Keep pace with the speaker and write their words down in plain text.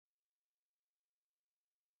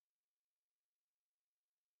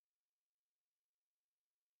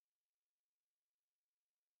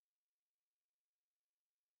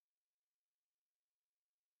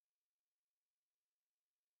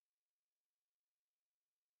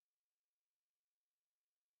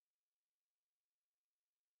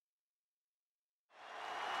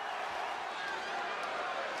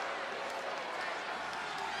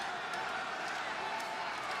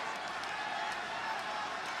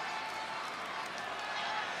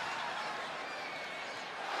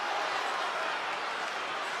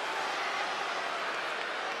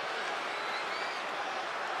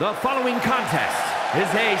The following contest is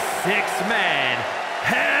a six-man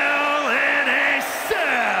Hell in a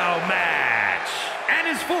Cell match and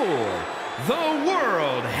is for the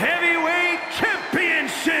World Heavyweight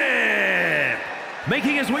Championship.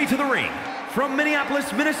 Making his way to the ring from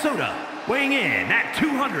Minneapolis, Minnesota, weighing in at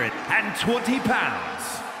 220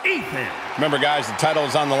 pounds, Ethan. Remember, guys, the title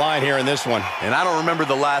is on the line here in this one. And I don't remember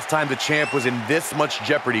the last time the champ was in this much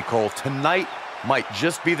jeopardy, Cole. Tonight might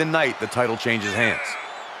just be the night the title changes hands.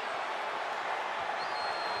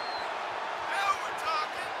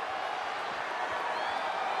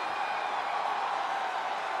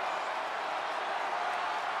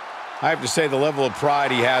 I have to say the level of pride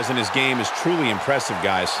he has in his game is truly impressive,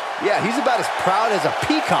 guys. Yeah, he's about as proud as a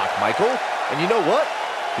peacock, Michael. And you know what?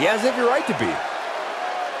 He has every right to be.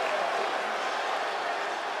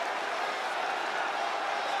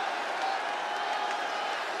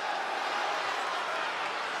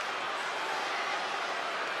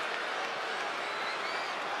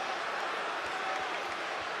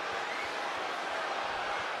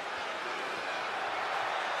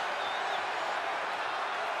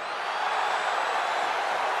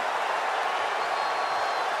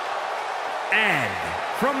 And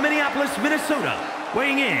from Minneapolis, Minnesota,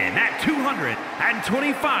 weighing in at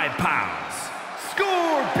 225 pounds,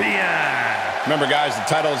 Scorpion. Remember, guys, the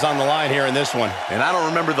title is on the line here in this one. And I don't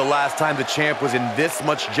remember the last time the champ was in this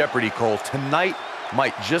much jeopardy, Cole. Tonight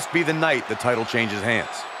might just be the night the title changes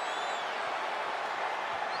hands.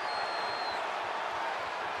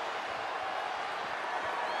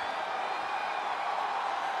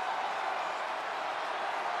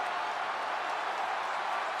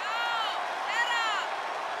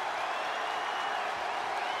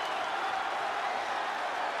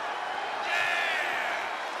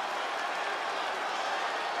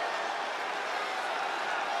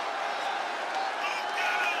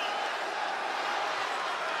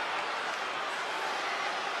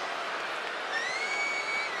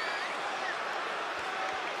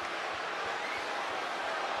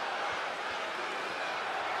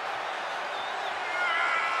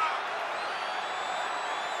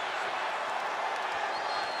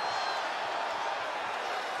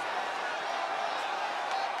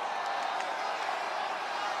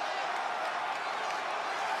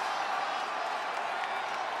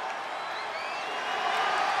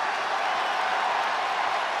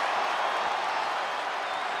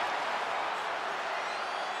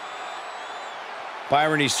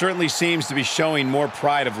 Byron, he certainly seems to be showing more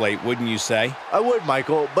pride of late, wouldn't you say? I would,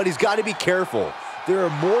 Michael, but he's got to be careful. There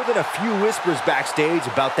are more than a few whispers backstage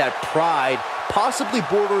about that pride, possibly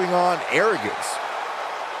bordering on arrogance.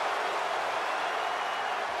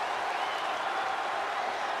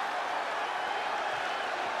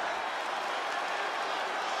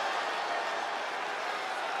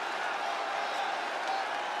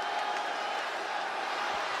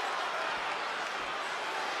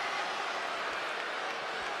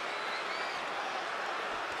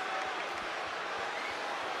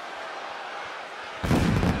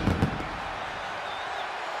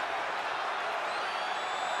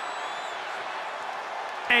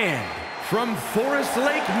 And from Forest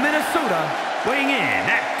Lake, Minnesota, weighing in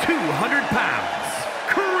at 200 pounds,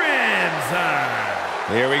 Crimson.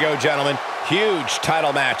 Here we go, gentlemen. Huge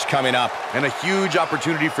title match coming up. And a huge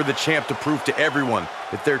opportunity for the champ to prove to everyone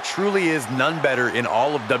that there truly is none better in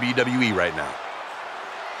all of WWE right now.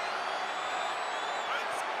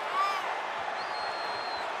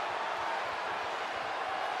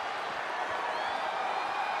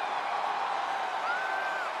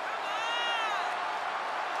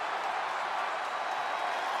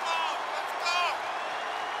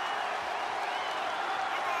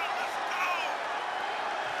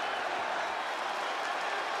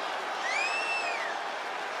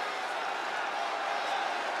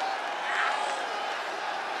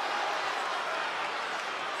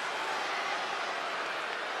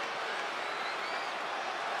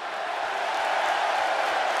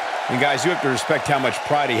 And guys, you have to respect how much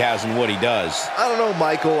pride he has in what he does. I don't know,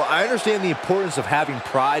 Michael. I understand the importance of having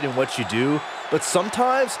pride in what you do, but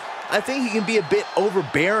sometimes I think he can be a bit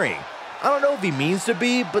overbearing. I don't know if he means to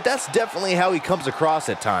be, but that's definitely how he comes across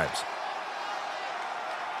at times.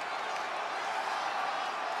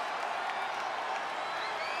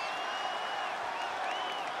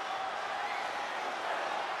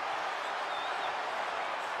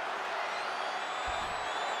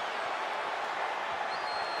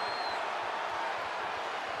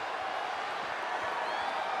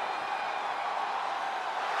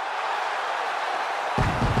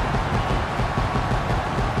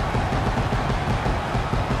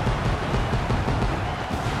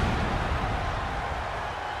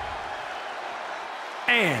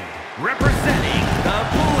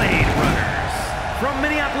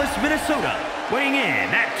 Minnesota, weighing in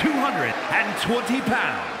at 220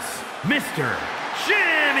 pounds, Mr.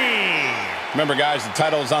 Jimmy. Remember, guys, the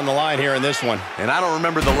title is on the line here in this one. And I don't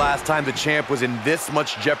remember the last time the champ was in this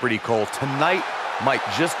much jeopardy, Cole. Tonight might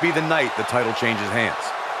just be the night the title changes hands.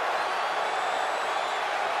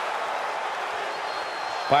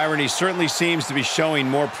 Byron, he certainly seems to be showing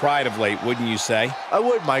more pride of late, wouldn't you say? I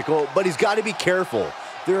would, Michael, but he's got to be careful.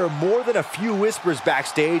 There are more than a few whispers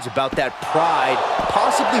backstage about that pride,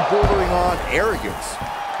 possibly bordering on arrogance.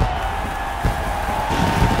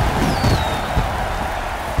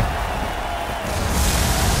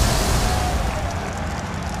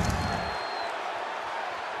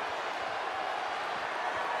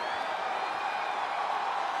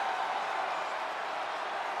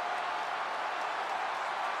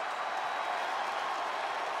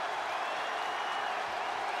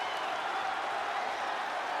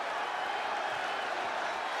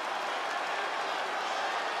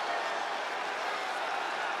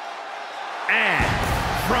 And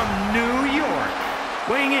from New York,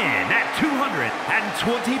 weighing in at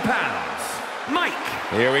 220 pounds, Mike.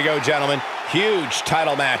 Here we go, gentlemen. Huge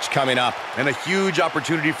title match coming up. And a huge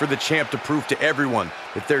opportunity for the champ to prove to everyone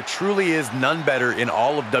that there truly is none better in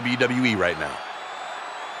all of WWE right now.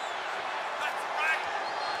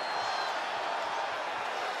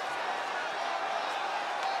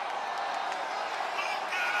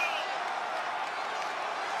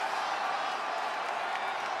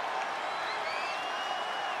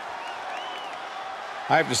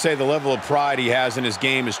 I have to say the level of pride he has in his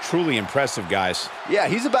game is truly impressive, guys. Yeah,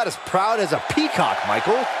 he's about as proud as a peacock,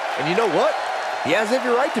 Michael. And you know what? He has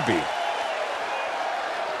every right to be.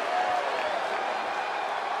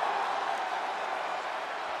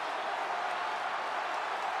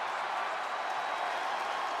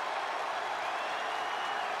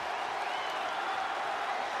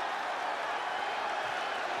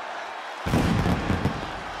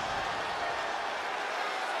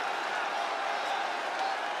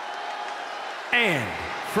 And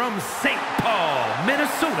from St. Paul,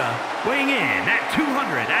 Minnesota, weighing in at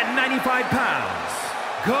 295 pounds,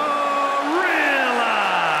 Gorilla.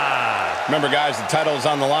 Remember, guys, the title is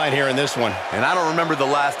on the line here in this one. And I don't remember the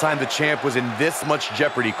last time the champ was in this much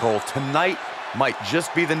jeopardy, Cole. Tonight might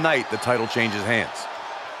just be the night the title changes hands.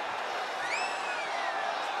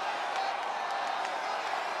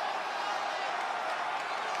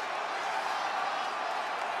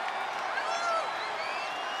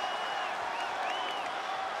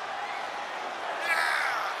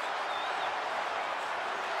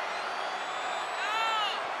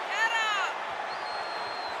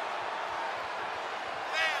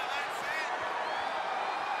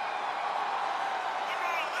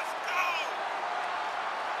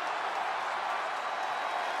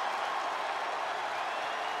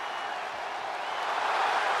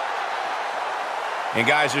 And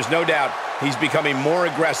guys, there's no doubt he's becoming more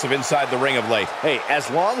aggressive inside the ring of late. Hey, as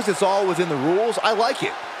long as it's all within the rules, I like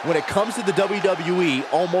it. When it comes to the WWE,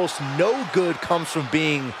 almost no good comes from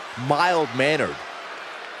being mild-mannered.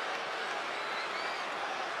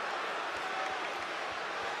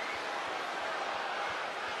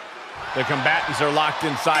 The combatants are locked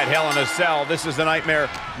inside Hell in a Cell. This is a nightmare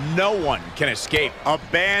no one can escape.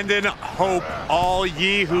 Abandon hope, all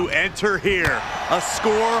ye who enter here. A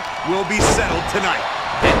score will be settled tonight.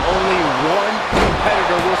 And only one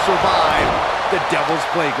competitor will survive the Devil's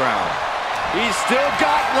Playground. He's still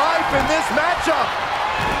got life in this matchup.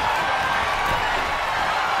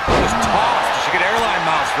 Just tossed. She could airline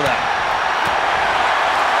miles for that.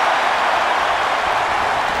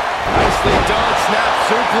 Nicely done, snap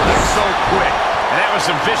suplex. So quick. And that was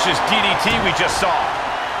some vicious DDT we just saw.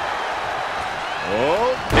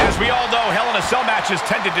 Oh. As we all know, Hell in a Cell matches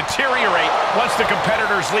tend to deteriorate once the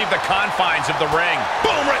competitors leave the confines of the ring.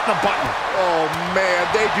 Boom, right in the button. Oh, man,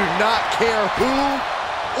 they do not care who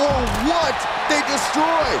or what they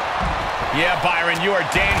destroy. Yeah, Byron, you are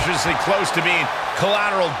dangerously close to being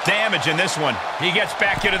collateral damage in this one. He gets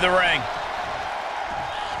back into the ring.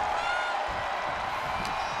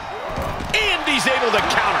 And he's able to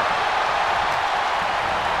counter.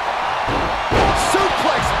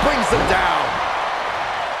 Suplex brings them down.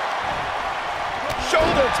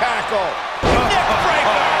 Shoulder tackle. Neck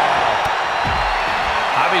breaker.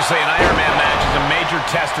 Obviously, an Iron Man match is a major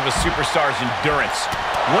test of a superstar's endurance.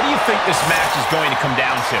 What do you think this match is going to come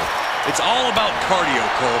down to? It's all about cardio,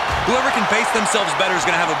 Cole. Whoever can pace themselves better is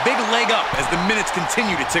going to have a big leg up as the minutes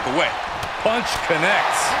continue to tick away. Punch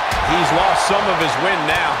connects. He's lost some of his wind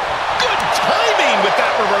now. Good timing with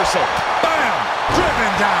that reversal. Bam!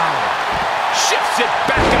 Driven down. Shifts it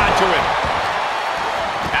back onto him.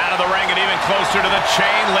 Out of the ring and even closer to the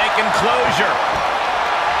chain link enclosure.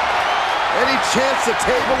 Any chance the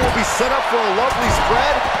table will be set up for a lovely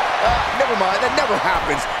spread? Never mind, that never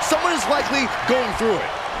happens. Someone is likely going through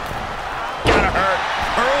it. Gotta hurt.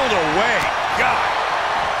 Hurled away. God.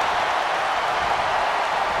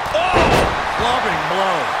 Oh! Loving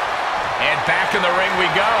blow. And back in the ring we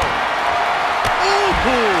go.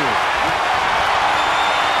 Ooh!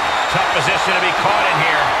 Tough position to be caught in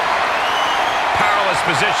here. Powerless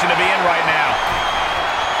position to be in right now.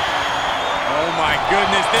 Oh my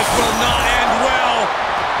goodness, this will not end well.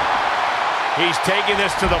 He's taking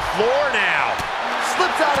this to the floor now.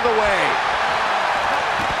 Slips out of the way.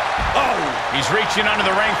 Oh, he's reaching under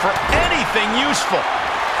the ring for anything useful.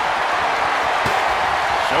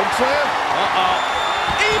 Chokeslam?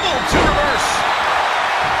 Able to reverse.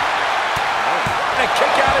 And a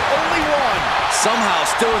kick out at only one. Somehow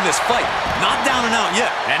still in this fight. Not down and out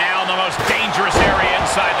yet. And now in the most dangerous area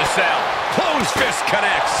inside the cell. Closed fist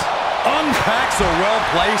connects. Unpacks a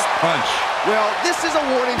well-placed punch. Well, this is a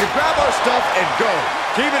warning to grab our stuff and go.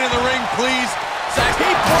 Keep it in the ring, please. He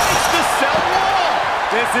breaks the cell wall.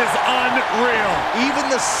 This is unreal. Even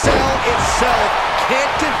the cell itself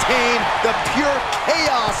can't contain the pure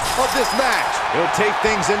chaos of this match. He'll take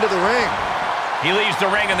things into the ring. He leaves the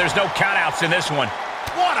ring and there's no countouts in this one.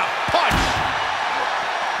 What a punch!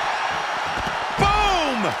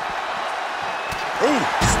 Boom! Ooh,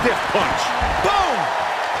 stiff punch. Boom!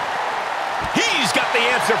 He's got the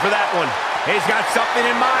answer for that one. He's got something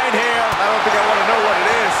in mind here. I don't think I want to know what it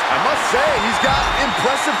is. I must say, he's got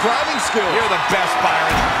impressive priming skills. You're the best,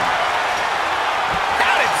 Byron.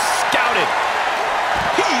 Got it scouted.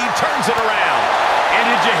 He turns it around. And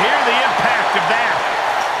did you hear the impact of that?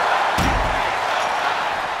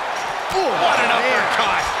 Ooh, What an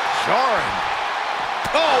uppercut. Jarring.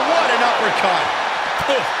 Oh, what an uppercut.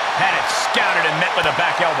 Oof. Had it scouted and met with a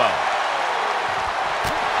back elbow.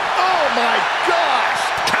 Oh, my gosh.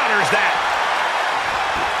 Counters that.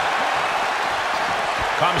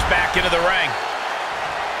 Comes back into the ring.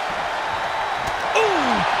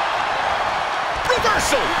 Ooh!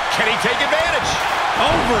 Reversal! Can he take advantage?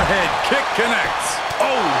 Overhead kick connects.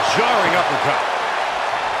 Oh, jarring uppercut.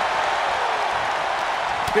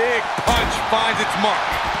 Big punch finds its mark.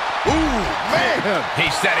 Ooh, man.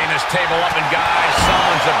 He's setting this table up, and guys,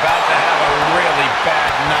 someone's about to have a really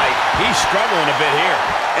bad night. He's struggling a bit here.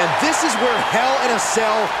 And this is where Hell in a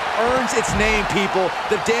Cell earns its name, people.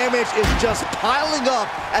 The damage is just piling up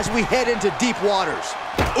as we head into deep waters.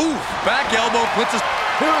 Ooh, back elbow puts us.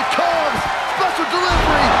 Here it comes. Special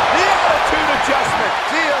delivery. The attitude adjustment.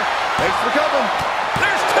 See ya. Thanks for coming.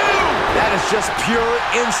 There's two! That is just pure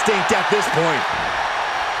instinct at this point.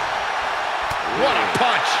 What a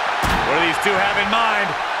punch! What do these two have in mind?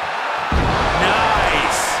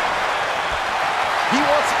 Nice! He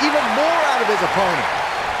wants even more out of his opponent.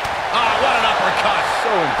 Ah, what an uppercut!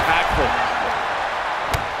 So impactful.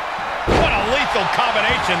 What a lethal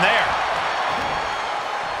combination there!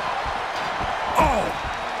 Oh,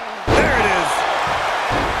 there it is.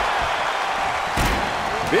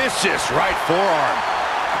 Vicious right forearm.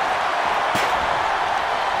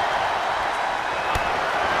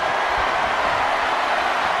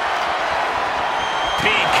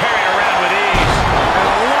 Being carried around with ease. And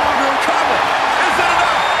a longer cover. Is it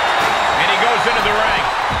enough? And he goes into the ring.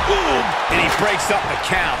 Boom! And he breaks up the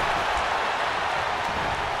count.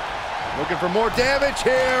 Looking for more damage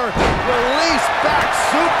here. Release back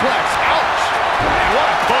suplex. Ouch. And what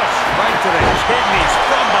a push. Right to the kidneys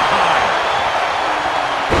from behind.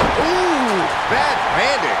 Ooh, bad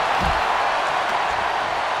landing.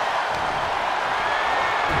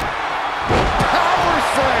 Power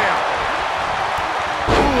slam.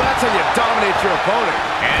 Ooh, that's how you dominate your opponent.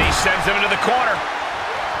 And he sends him into the corner.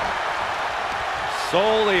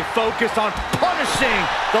 Solely focused on punishing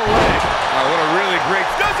the leg. Oh, what a really great.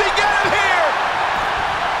 Does he get him here?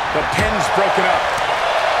 The pin's broken up.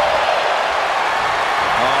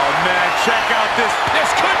 Oh, man, check out this. This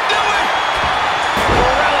could do it.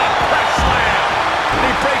 Gorilla press slam. And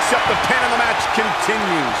he breaks up the pin and the match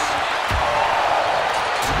continues.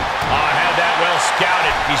 Oh, had that well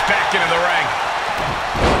scouted. He's back into the ring.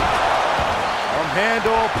 Arm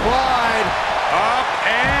handle applied. Up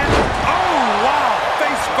and, oh, wow,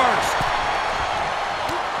 face first.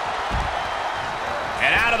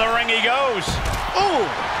 And out of the ring he goes. Ooh.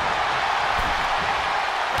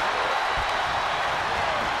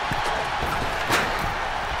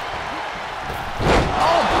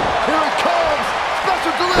 Oh, here it comes.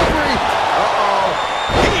 Special delivery. Uh-oh.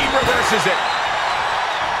 He reverses it.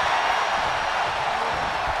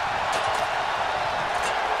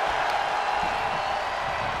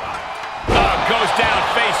 Goes down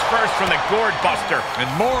face first from the gourd buster. And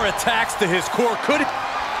more attacks to his core. Could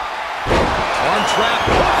trap.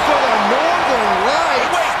 Look for the Northern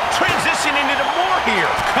Lights. Wait, transitioning into more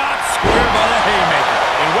here. Caught square by the haymaker.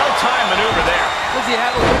 And well-timed maneuver there. Does he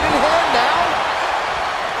have a winning hand now?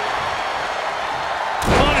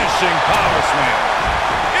 Punishing power slam.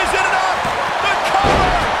 Is it enough? The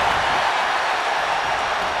cover!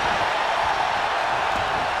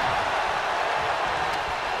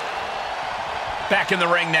 Back in the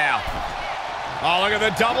ring now. Oh, look at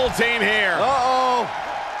the double team here. Uh-oh.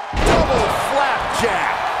 Double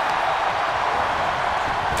flapjack.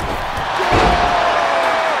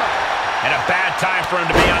 And a bad time for him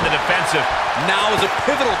to be on the defensive. Now is a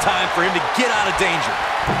pivotal time for him to get out of danger.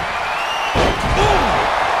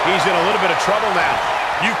 Ooh! He's in a little bit of trouble now.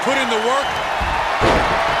 You put in the work.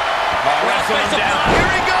 Wrestling him down.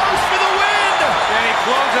 Here he goes for the win. And he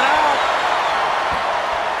closes it out.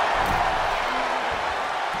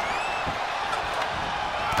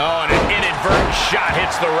 Oh, and an inadvertent shot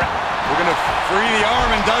hits the ring. We're going to free the arm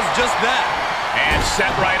and does just that. And set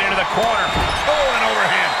right into the corner. Oh, an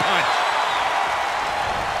overhand punch.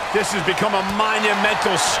 This has become a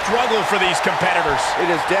monumental struggle for these competitors. It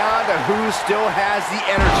is down to who still has the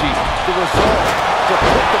energy, the resolve to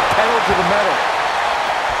put the pedal to the metal.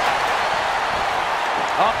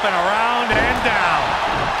 Up and around and down.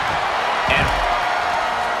 And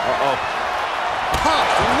Uh-oh.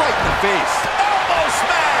 Popped right in the face. elbow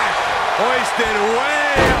smash. Hoisted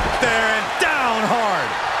way up there and down hard.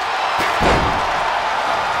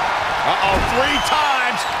 Uh-oh, 3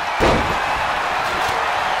 times.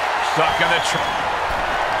 Stuck in the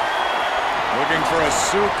Looking for a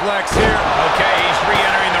suplex here. Okay, he's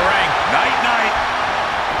re-entering the ring. Night-night.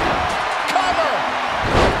 Cover.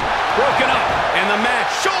 Broken up. And the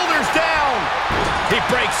match. Shoulders down. He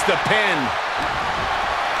breaks the pin.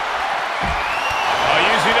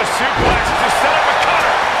 Using a suplex to set up a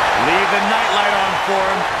cutter. Leave the nightlight on for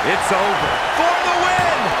him. It's over. For the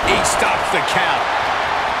win. He stops the count.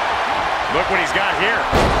 Look what he's got here.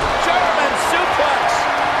 German suplex.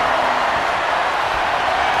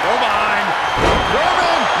 Go behind.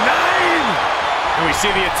 Roman 9. And we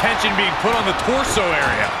see the attention being put on the torso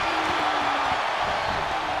area.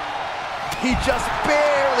 He just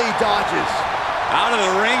barely dodges. Out of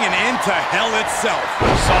the ring and into hell itself.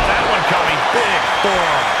 Saw that one coming. Big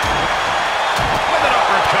forearm. With an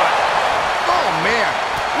uppercut. Oh, man.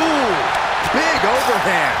 Ooh, big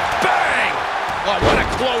overhand. Bang! Oh, what a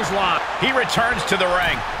clothesline. He returns to the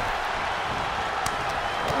ring.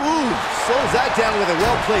 Ooh, slows that down with a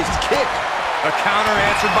well-placed kick. A counter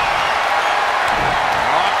answered by...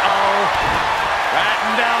 Uh-oh.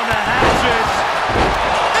 Batten down the hatches.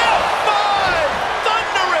 F5!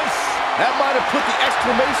 Thunderous! That might have put the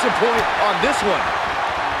exclamation point on this one.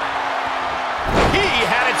 He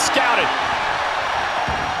had it scouted.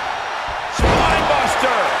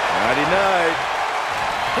 Spinebuster. Nighty-night.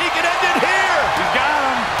 He can end it here. He's got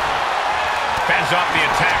him. Fends off the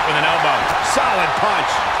attack with an elbow. Solid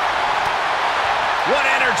punch. What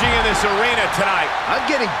energy in this arena tonight. I'm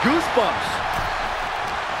getting goosebumps.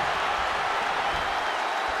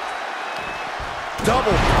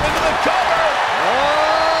 Double. Into the cover.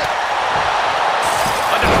 What?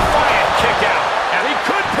 A defiant kick out. And he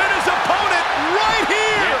could pin his opponent right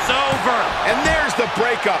here. It's over. And there's the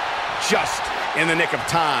breakup. Just in the nick of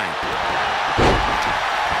time.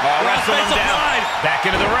 Wrestle him down. Line. Back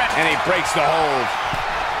into the ring. And he breaks the hold.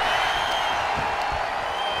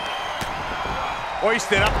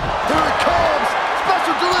 Hoisted up. Here it comes.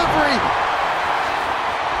 Special delivery.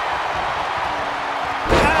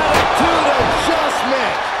 Attitude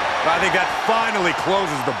adjustment. I think that finally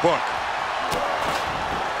closes the book.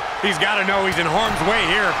 He's got to know he's in harm's way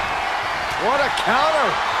here. What a counter.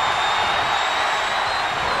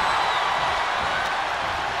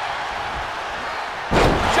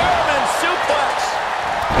 German suplex.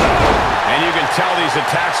 And you can tell these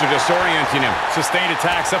attacks are disorienting him. Sustained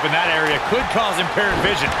attacks up in that area could cause impaired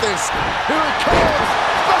vision. Here it comes.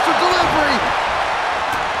 Special delivery.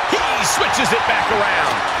 He switches it back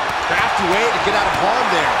around. Crafty way to get out of harm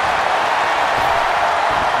there.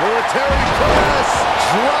 Military press.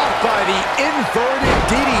 Dropped by the inverted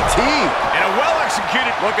DDT. And a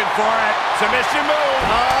well-executed, looking for it, submission move.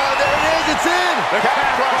 There it is. It's in. The calf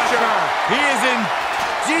crusher. He is in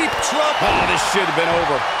deep trouble. Oh, this should have been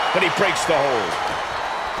over, but he breaks the hold.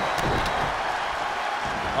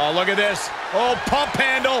 Oh, look at this. Oh, pump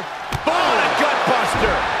handle. Boom, a gut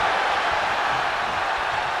buster.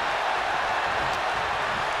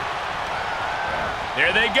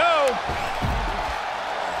 There they go.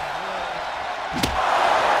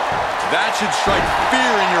 That should strike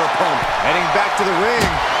fear in your opponent. Heading back to the ring.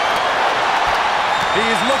 He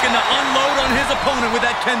is looking to unload on his opponent with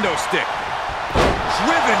that kendo stick.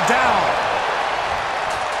 Driven down.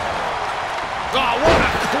 Oh, what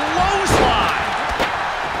a clothesline.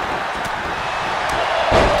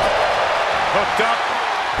 Hooked up.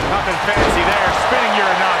 Nothing fancy there. Spinning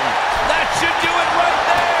Uranagi. That should do it right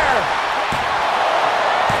there.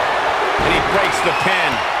 And he breaks the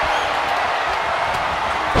pin.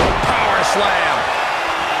 Power slam.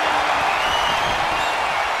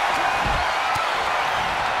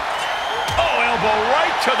 Oh, elbow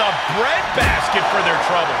right to the breadbasket for their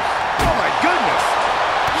troubles. Oh, my goodness.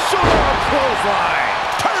 Short clothesline.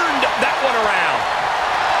 Turned that one around.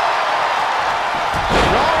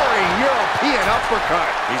 Jarring European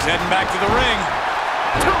uppercut. He's heading back to the ring.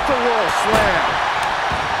 Tilt-a-whirl slam.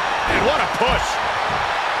 And what a push.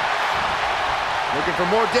 Looking for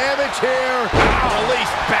more damage here.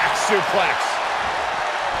 Release back suplex.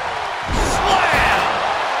 Slam.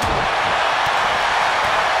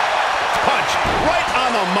 Punch right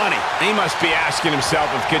on the money. He must be asking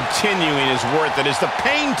himself if continuing is worth it. Is the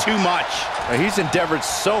pain too much? He's endeavored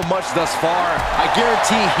so much thus far. I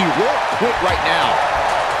guarantee he won't quit right now.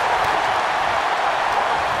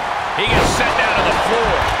 He gets sent down to the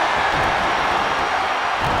floor.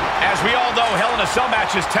 As we all know, Hell in a Cell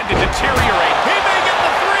matches tend to deteriorate. He may get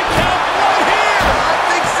the 3 count right here. I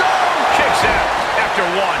think so. Kicks out after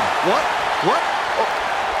 1. What? What?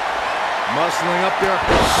 Oh. Muscling up there.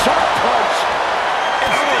 Sharp punch. And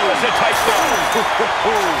still is a tight ball.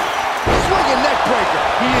 Swinging neck breaker.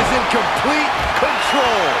 He is in complete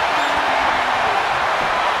control.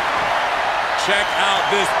 Check out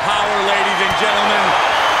this power, ladies and gentlemen.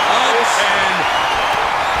 And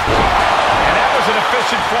that was an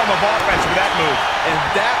efficient form of offense with that move. And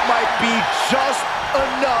that might be just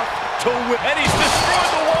enough to win. And he's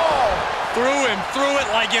destroyed the wall. Threw it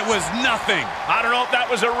like it was nothing. I don't know if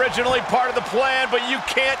that was originally part of the plan, but you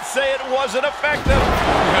can't say it wasn't effective.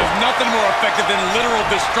 There's nothing more effective than literal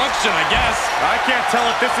destruction, I guess. I can't tell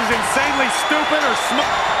if this is insanely stupid or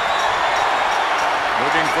smart.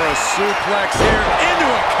 Looking for a suplex here. Into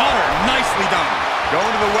a cutter. Nicely done. Going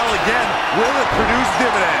to the well again. Will it produce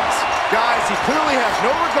dividends? Guys, he clearly has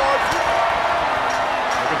no regard for...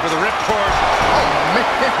 Looking for the ripcord. Oh,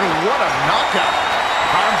 man, what a knockout.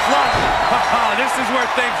 Arm flush. This is where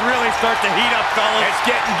things really start to heat up, fellas. It's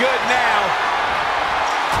getting good now.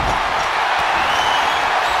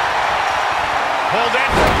 Hold it.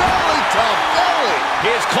 Belly to belly.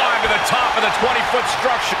 He has climbed to the top of the 20-foot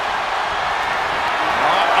structure.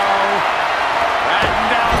 Uh-oh. Batten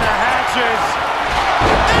down the hatches.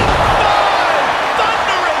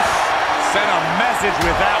 Thunderous! Sent a message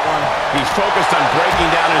with that one. He's focused on breaking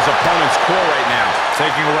down his opponent's core right now.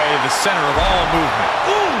 Taking away the center of all movement.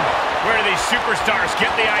 Ooh! Where do these superstars get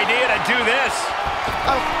the idea to do this?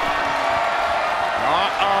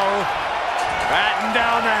 Uh-oh. Batten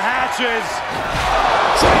down the hatches.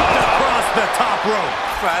 Draped across the top rope.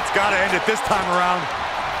 That's got to end it this time around.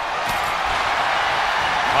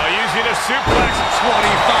 Using a suplex. 25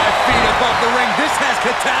 feet above the ring. This has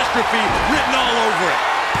catastrophe written all over it.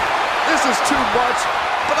 This is too much,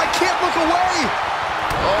 but I can't look away.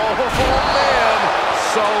 Oh, man.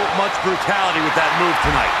 So much brutality with that move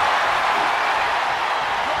tonight.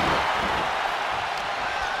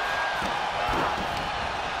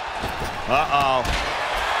 Uh-oh.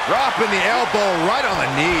 Dropping the elbow right on the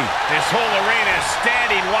knee. This whole arena is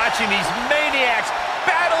standing watching these maniacs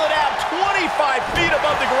battle it out 25 feet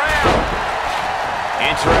above the ground.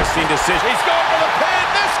 Interesting decision. He's going for the pin.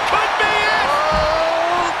 This could be it.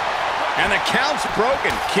 Oh. And the count's broken,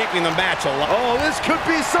 keeping the match alive. Oh, this could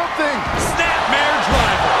be something. Snapmare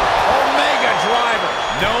driver. Omega driver.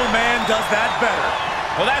 No man does that better.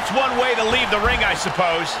 Well, that's one way to leave the ring, I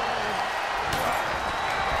suppose.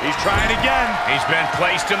 He's trying again. He's been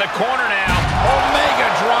placed in the corner now. Omega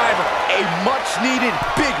driver. A much-needed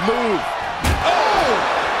big move. Oh!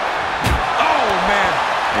 Oh, man.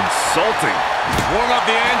 Insulting. Warm up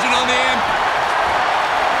the engine on the end.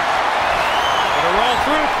 Gonna roll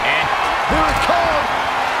through. And here it comes.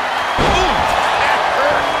 boom! That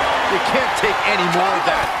hurt. You can't take any more of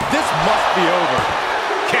that. This must be over.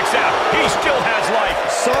 Kicks out. He still has life.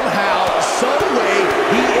 Somehow, some way,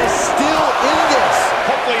 he is still in this.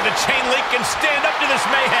 Hopefully the chain link can stand up to this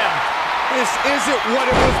mayhem. This isn't what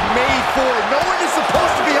it was made for. No one is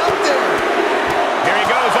supposed to be up there. Here he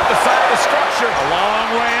goes up the side of the structure. A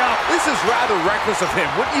long way up. This is rather reckless of him,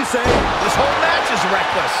 wouldn't you say? This whole match is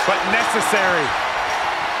reckless. But necessary.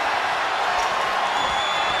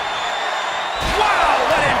 Wow,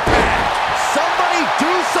 what impact! Somebody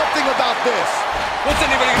do something about this. What's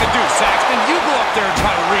anybody going to do, Saxton? You go up there and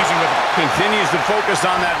try to reason with him. Continues to focus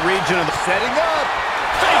on that region of the... Setting up.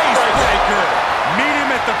 Face breaker. Meet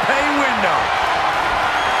him at the pay window.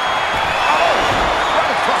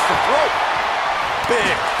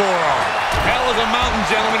 forearm. Hell is a mountain,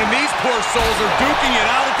 gentlemen, and these poor souls are duking it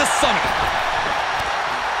out at the summit.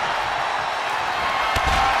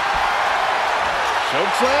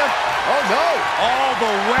 Choke slam? Oh, no. All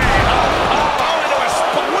the way up. Oh, into a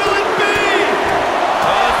spot. Will it be?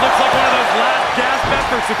 Oh, this looks like one of those last gasp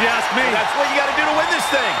efforts, if you ask me. That's what you got to do to win this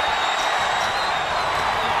thing.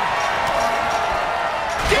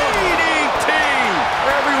 DDT!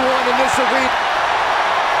 Everyone in this arena.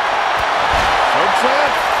 Choke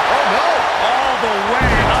slam? Oh, no. All the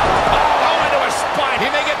way up. Oh, into a spine. He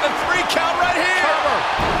may get the 3 count right here. Cover.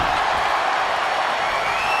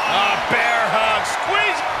 Bear hug.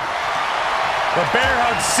 Squeeze. The bear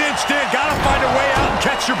hug cinched in. Gotta find a way out and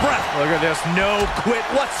catch your breath. Look at this. No quit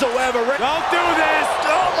whatsoever. Don't do this!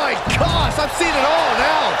 Oh, my gosh. I've seen it all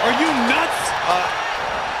now. Are you nuts?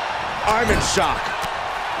 I'm in shock.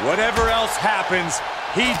 Whatever else happens,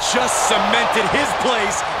 he just cemented his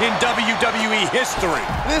place in WWE history.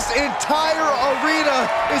 This entire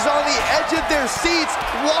arena is on the edge of their seats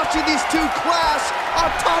watching these two clash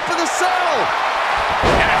on top of the cell.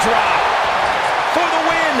 And a drop. For the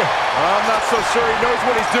win. I'm not so sure he knows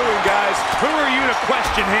what he's doing, guys. Who are you to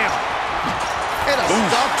question him? And a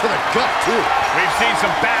stomp to the gut, too. We've seen some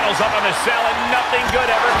battles up on the cell and nothing good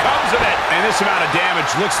ever comes of it. And this amount of damage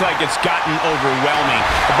looks like it's gotten overwhelming.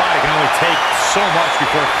 The body can only take so much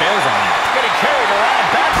before it fails on you. Getting carried around.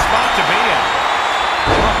 Bad spot to be in.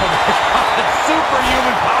 Oh my God,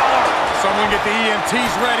 superhuman power. Someone get the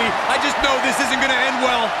EMTs ready. I just know this isn't gonna end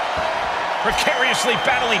well. Precariously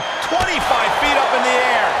battling 25 feet up in the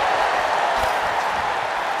air.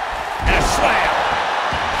 And a slam.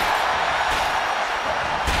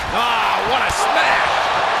 What a smash.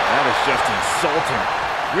 That is just insulting.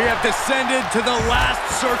 We have descended to the last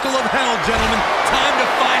circle of hell, gentlemen. Time to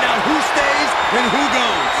find out who stays and who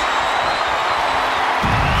goes.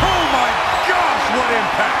 Oh my gosh, what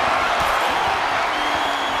impact!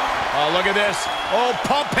 Oh, look at this. Oh,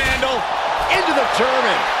 pump handle. Into the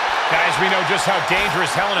German. Guys, we know just how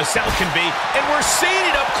dangerous Hell in a Cell can be, and we're seeing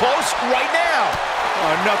it up close right now.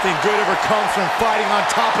 Oh, nothing good ever comes from fighting on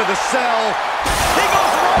top of the cell. He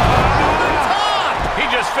goes right over the top. He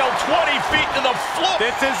just fell 20 feet to the floor.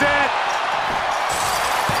 This is it.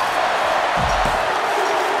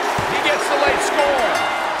 He gets the late score.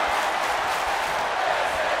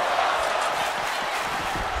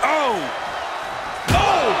 Oh!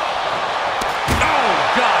 Oh! Oh,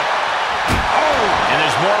 God. Oh! And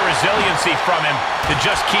there's more resiliency from him to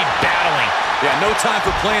just keep battling. Yeah, no time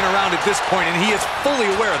for playing around at this point, and he is fully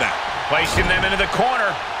aware of that. Placing them into the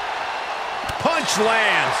corner. Punch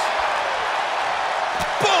lands.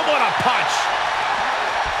 Boom, what a punch.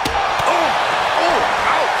 Oh, oh,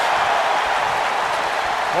 ouch.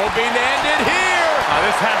 Hoping to end it here.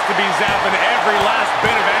 This has to be zapping every last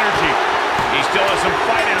bit of energy. He still has some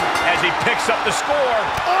fight in him as he picks up the score.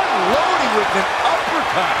 Unloading with an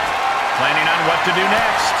uppercut. Planning on what to do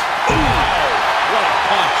next. Ooh, what a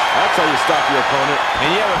punch. That's how you stop your opponent.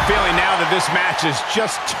 And you have a feeling now that this match has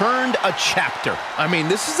just turned a chapter. I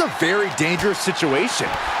mean, this is a very dangerous situation.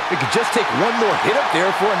 It could just take one more hit up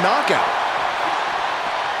there for a knockout.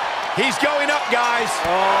 He's going up, guys.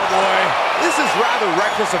 Oh, boy. This is rather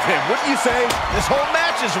reckless of him, wouldn't you say? This whole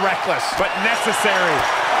match is reckless, but necessary.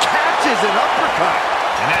 Catches an uppercut.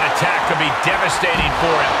 And that attack could be devastating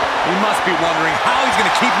for him. He must be wondering how he's going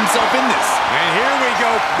to keep himself in this. And here we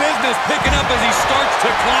go, business picking up as he starts to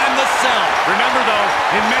climb the cell. Remember, though,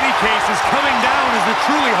 in many cases, coming down is the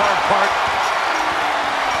truly hard part.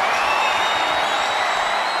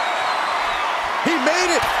 He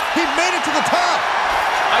made it. He made it to the top.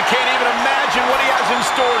 I can't even imagine what he has in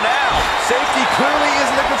store now. Safety clearly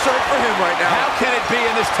isn't a concern for him right now. How can it be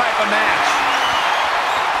in this type of match?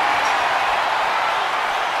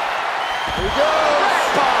 Here he goes.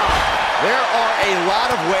 There are a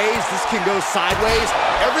lot of ways this can go sideways.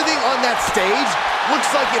 Everything on that stage looks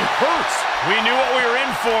like it hurts. We knew what we were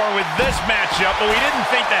in for with this matchup, but we didn't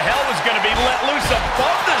think the hell was going to be let loose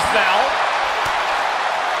above the cell.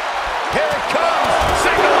 Here it comes.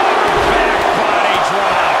 Second back body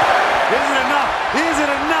drop. Is it enough? Is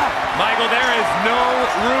it enough? Michael, there is no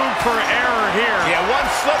room for error here. Yeah, one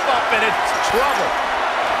slip up and it's trouble.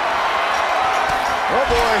 Oh,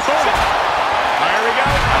 boy. There we go.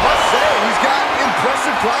 I must say, he's got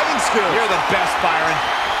impressive climbing skills. You're the best, Byron.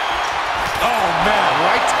 Oh, man,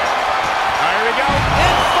 right? There we go.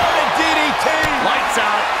 Inverted DDT. Lights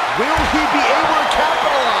out. Will he be able to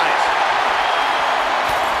capitalize?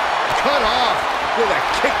 Cut off with a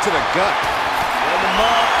kick to the gut. Set him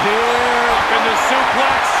up here. Up in the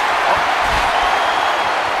suplex.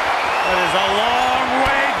 That is a long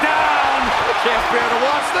way down. I can't bear to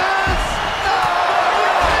watch this.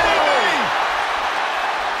 No!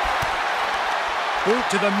 Boot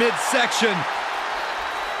to the midsection.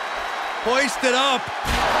 Hoisted up.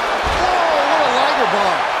 Whoa, what a liger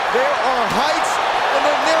bar. There are heights, and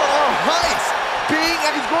then there are heights.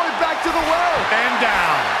 And he's going back to the well. And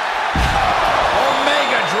down.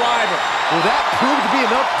 Omega driver. Well, that proved to be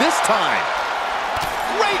enough this time.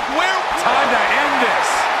 Great where. Time to end this.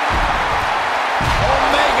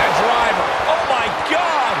 Omega driver. Oh, my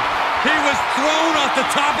God. He was thrown off the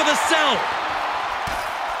top of the cell.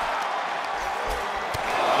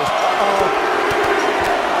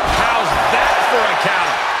 How's that for a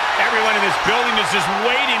counter? Everyone in this building is just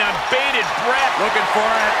waiting on bated breath. Looking for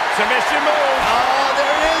it. Submission move. Oh,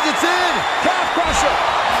 there it is. It's in. Calf crusher.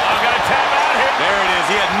 I'm going to tap out here. There it is.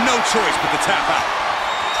 He had no choice but to tap out.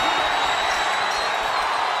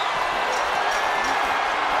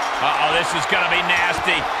 Uh-oh, this is going to be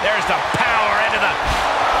nasty. There's the power into the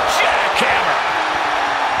jackhammer.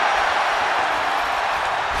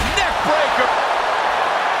 Neck breaker.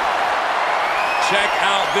 Check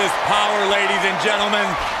out this power, ladies and gentlemen.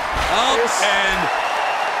 Up and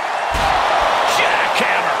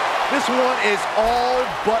Jackhammer. This one is all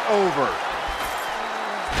but over.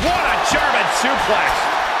 What a German suplex.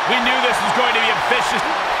 We knew this was going to be a vicious.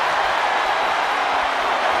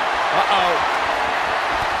 uh-oh.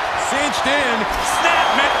 Cinched in.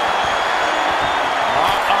 Snap it.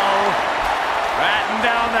 Uh-oh. Batten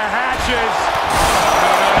down the hatches.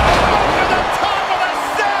 To the top of the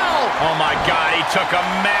cell. Oh my God, he took a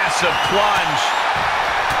massive plunge.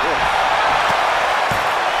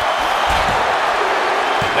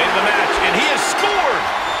 Late in the match, and he has scored.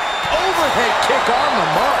 Overhead kick on the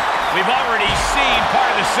mark. We've already seen part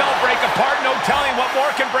of the cell break apart. No telling what more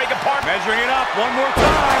can break apart. Measuring it up one more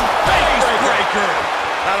time. Face breaker.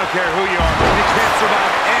 I don't care who you are. You can't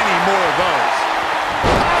survive any more of those.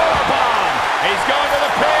 Powerbomb. He's going to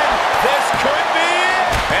the pin. This could be it.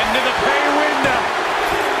 Into the pay window.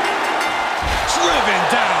 Driven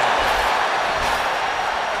down.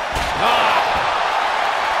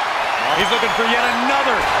 He's looking for yet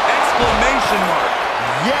another exclamation mark.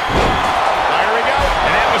 Yet. There we go.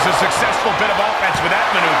 And that was a successful bit of offense with that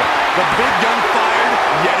maneuver. The big gun fired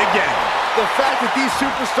yet again. The fact that these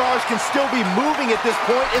superstars can still be moving at this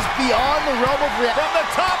point is beyond the realm of reality. From the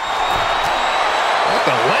top. What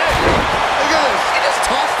the leg? Look at this. He just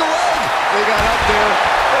tossed the leg. They got up there,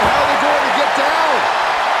 but how are they going to get down?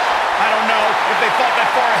 I don't know if they thought that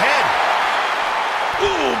far ahead.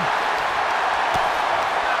 Boom.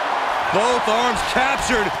 Both arms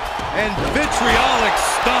captured and vitriolic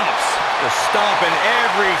stomps. The stomp in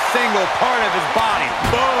every single part of his body.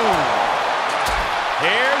 Boom.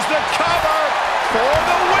 Here's the cover for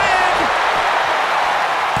the win.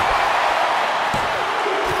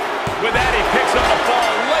 With that, he picks up the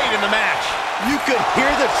fall late in the match. You could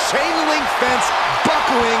hear the chain link fence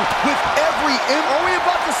buckling with every Are we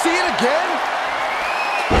about to see it again?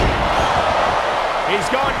 He's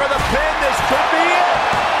going for the pin. This could be it.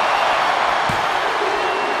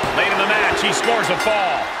 Late in the match, he scores a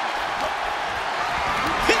fall.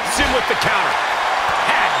 Hits him with the counter.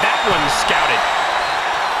 Had that one scouted.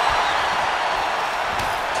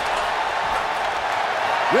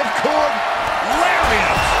 Ripcord.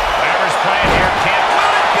 Lariat. Whatever's playing here can't.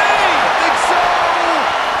 Will it be? I think so.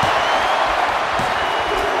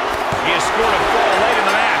 He has scored a fall late in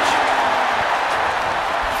the match.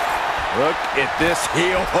 Look at this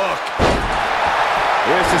heel hook.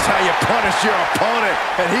 This is how you punish your opponent,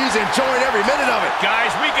 and he's enjoying every minute of it.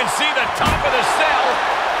 Guys, we can see the top of the cell.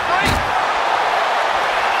 Right.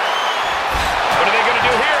 What are they going to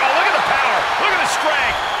do here? Oh, look at the power. Look at the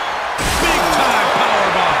strength. Big time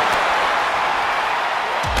powerbomb.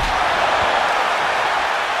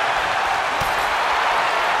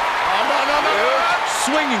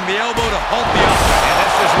 Swinging the elbow to halt the offense. And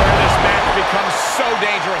this is where this match becomes so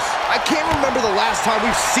dangerous. I can't remember the last time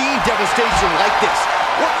we've seen devastation like this.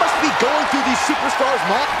 What must be going through these superstars'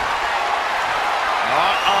 minds?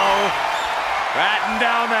 Uh-oh. Batten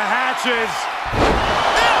down the hatches.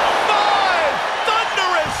 F5!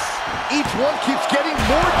 Thunderous! Each one keeps getting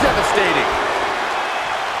more devastating.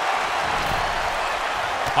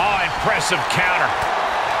 Oh, impressive counter.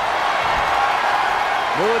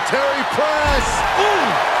 Military press.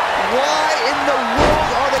 Ooh. Why in the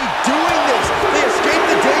world are they doing this? They escape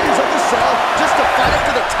the dangers of the cell just to fight up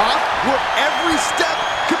to the top where every step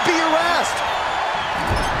could be harassed.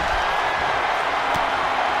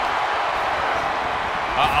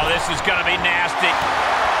 Uh-oh, this is going to be nasty.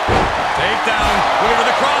 Takedown. Looking for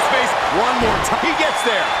the crossface. One more time. He gets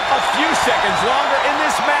there. A few seconds longer in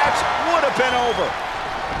this match would have been over.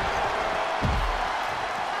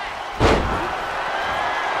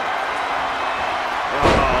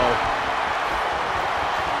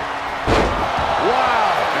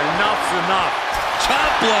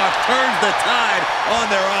 the tide on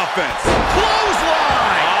their offense.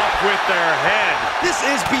 Clothesline! Off with their head. This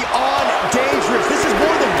is beyond dangerous. This is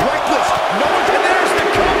more than reckless. No one can. There's the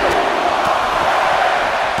cover.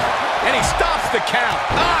 And he stops the count.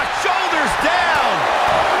 Shoulders down.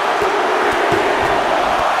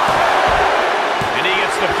 And he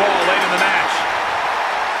gets the fall late in the match.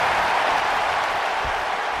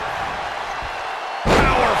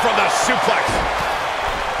 Power from the suplex.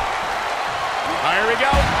 Here we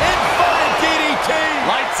go. Inverted DDT.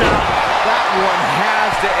 Lights out. That one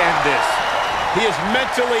has to end this. He is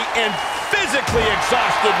mentally and physically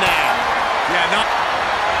exhausted now. Yeah, not.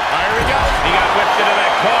 Here we go. He got whipped into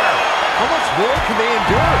that corner. How much more can they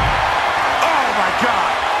endure? Oh, my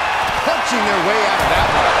God. Punching their way out of that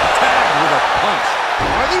one. Tagged with a punch.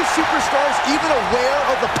 Are these superstars even aware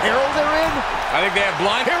of the peril they're in? I think they have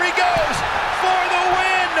blind. Here he goes for the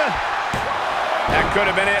win. That could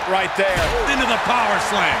have been it right there. Into the power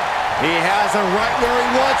slam. He has him right where he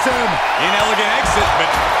wants him. Inelegant exit, but...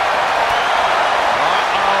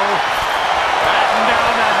 Batten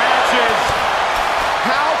down the hatches.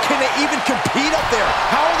 How can they even compete up there?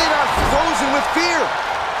 How are they not frozen with fear?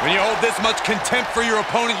 When you hold this much contempt for your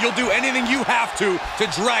opponent, you'll do anything you have to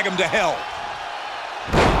drag him to hell.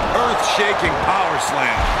 Earth-shaking power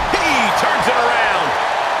slam. He turns it around.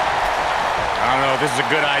 I don't know if this is a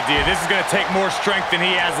good idea. This is going to take more strength than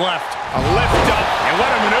he has left. A lift up. And what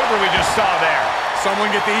a maneuver we just saw there.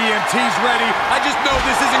 Someone get the EMTs ready. I just know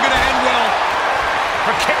this isn't going to end well.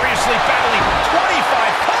 Precariously battling.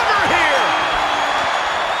 25 cover here.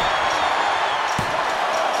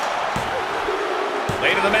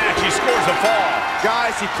 Late in the match, he scores a fall.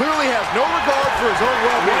 Guys, he clearly has no regard for his own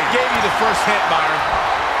well-being. What gave you the first hit, Byron?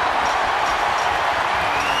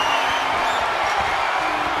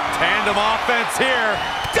 Tandem offense here.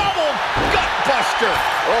 Double gut buster.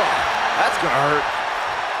 Oh, that's going to hurt.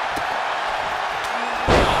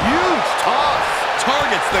 Huge toss.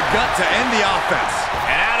 Targets the gut to end the offense.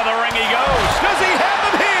 And out of the ring he goes. Does he have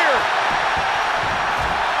him here?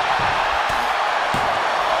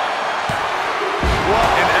 What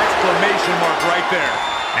an exclamation mark right there.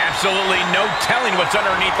 Absolutely no telling what's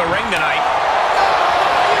underneath the ring tonight.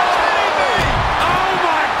 Oh,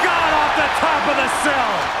 my God, off the top of the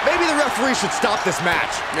cell. Maybe the referee should stop this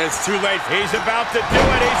match. It's too late. He's about to do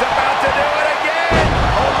it. He's about to do it again.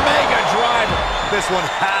 Omega driver. This one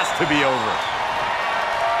has to be over.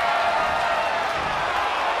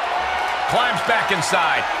 Climbs back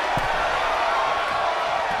inside.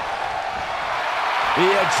 The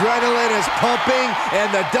adrenaline is pumping, and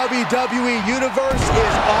the WWE Universe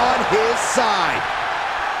is on his side.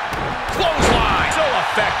 Clothesline. So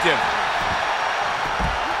effective.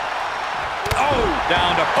 Oh,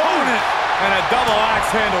 down to opponent. And a double axe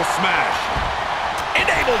handle smash. And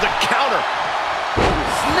able to counter.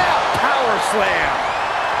 Snap power slam.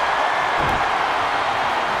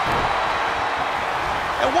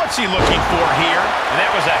 And what's he looking for here? And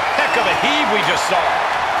that was a heck of a heave we just saw.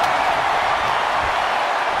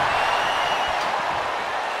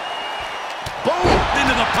 Boom!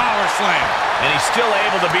 Into the power slam. And he's still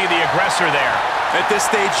able to be the aggressor there. At this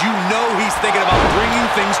stage, you know he's thinking about bringing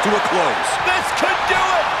things to a close. This could do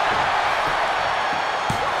it.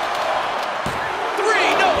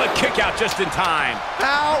 3, no, a kick out just in time.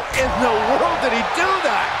 How in the world did he do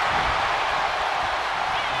that?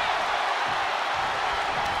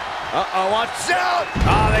 Uh-oh, watch out!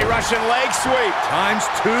 They Russian leg sweep.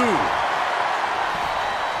 ×2.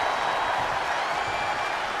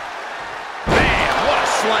 Man, what a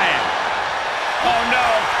slam. Oh, no.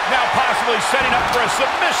 Now possibly setting up for a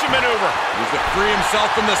submission maneuver. Needs to free himself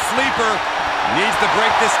from the sleeper. Needs to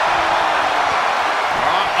break this.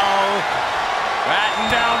 Batten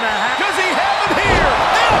down the hatch. Does he have him here?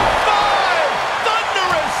 F5!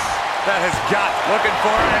 Thunderous! That has got. Looking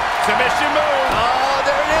for it. Submission move. Oh,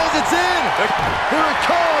 there it is. It's in. Here it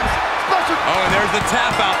comes. Special. Oh, and there's the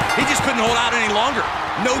tap out. He just couldn't hold out any longer.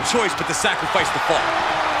 No choice but to sacrifice the fall.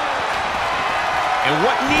 And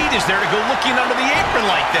what need is there to go looking under the apron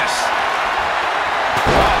like this?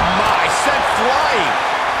 Oh, my. Sent flying.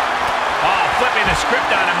 Oh, flipping the script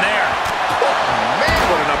on him there. Oh, man,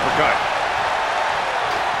 what an uppercut.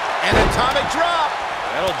 An atomic drop.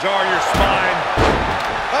 That'll jar your spine.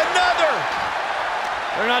 Another.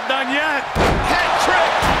 They're not done yet. Hat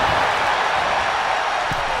trick.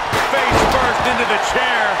 Face first into the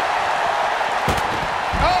chair.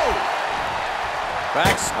 Oh.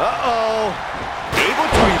 Backs. Uh-oh. Able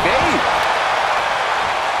to evade.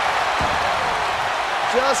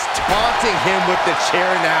 Just taunting him with the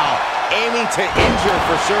chair now. Aiming to injure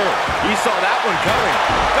for sure. He saw that one coming.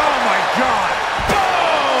 Oh, my God.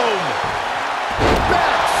 Boom!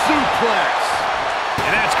 Back suplex. suplex.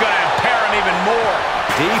 And that's going to impair him even more.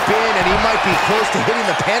 Deep in, and he might be close to hitting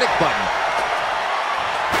the panic button.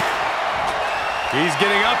 He's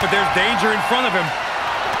getting up, but there's danger in front of him.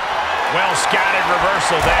 Well scouted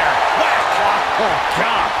reversal there. Whack! Oh,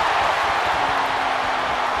 God.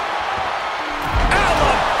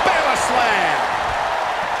 Alabama slam.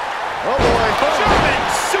 Oh, boy. German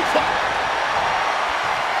suplex.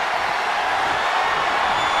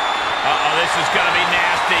 Uh-oh, this is going to be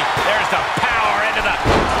nasty. There's the power into the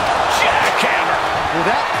jackhammer. Will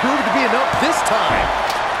that prove to be enough this time?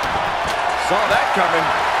 Saw that coming.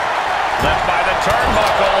 Left by the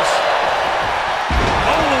turnbuckles.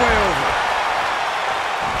 All the way over.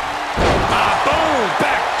 Boom!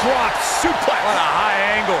 Backdrop suplex. What a high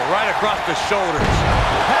angle right across the shoulders.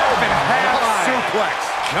 Half and half suplex.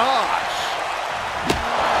 Gosh.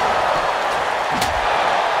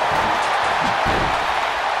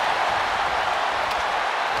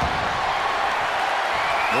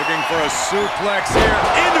 Looking for a suplex here.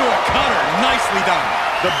 Into a cutter. Nicely done.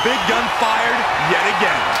 The big gun fired yet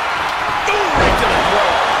again. Ooh, right to the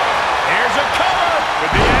throat. Here's a cover.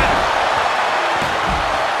 Could be it.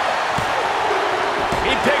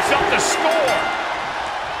 He picks up the score.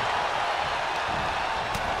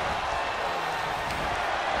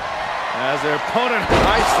 As their opponent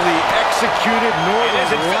nicely executed It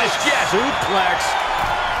isn't Northern finished yet. suplex.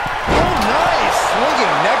 Oh, nice.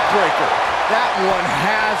 Swinging neck breaker. That one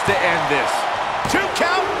has to end this. 2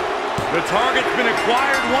 count. The target's been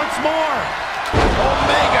acquired once more.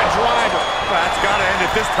 Omega driver. That's got to end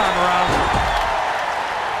it this time around.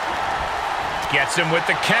 Gets him with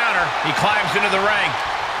the counter. He climbs into the ring.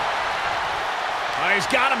 Oh, he's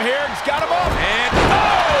got him here. He's got him up. And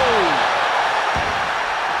oh!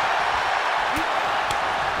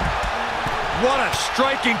 What a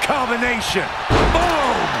striking combination.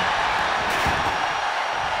 Boom!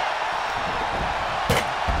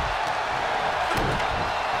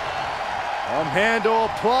 Handle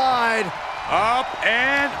applied. Up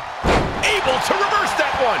and Able to reverse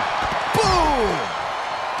that one. Boom!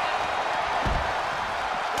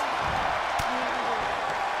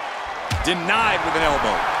 denied with an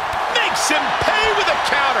elbow. Makes him pay with a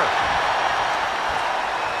counter.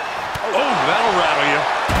 Oh, that'll rattle you.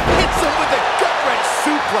 Hits him with a gut-wrench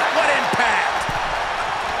suplex. What impact!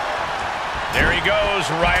 There he goes,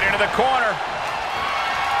 right into the corner.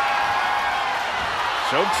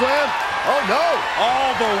 Chokeslam? Oh, no.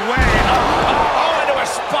 All the way up. Oh, into a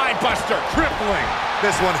spine buster. Crippling.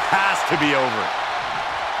 This one has to be over.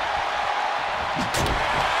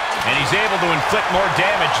 And he's able to inflict more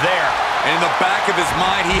damage there. And in the back of his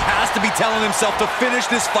mind, he has to be telling himself to finish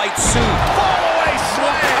this fight soon. Fall away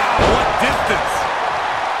slam. What distance?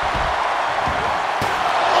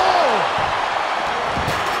 Oh!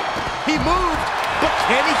 He moved, but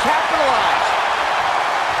can he capitalize?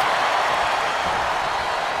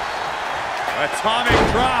 Atomic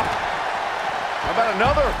drop. How about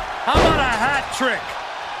another? How about a hat trick?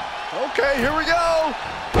 Okay, here we go.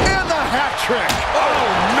 And the hat trick. Oh,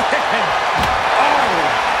 man.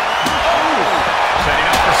 Oh. Setting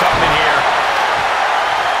up for something here.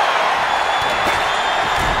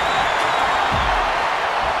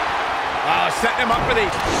 Setting him up for the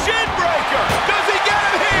shin breaker. Does he get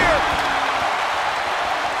him here?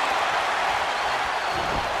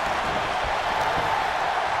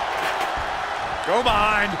 Go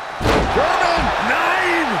behind. German.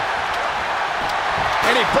 9.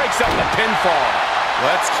 And he breaks up the pinfall.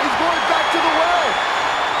 He's going back to the well.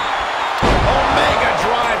 Omega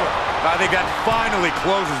driver. I think that finally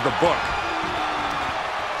closes the book.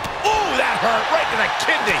 Ooh, that hurt right to the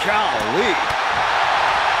kidney. Golly.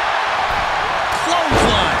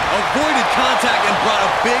 Clothesline. Avoided contact and brought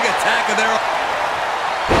a big attack of their own.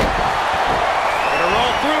 Gonna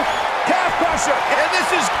roll through. Calf crusher. And this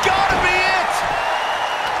has got to be it.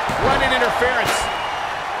 Running interference.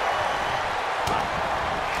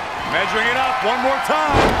 Measuring it up one more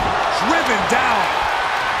time. Driven down.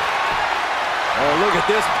 Oh, look at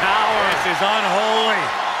this power. This is unholy.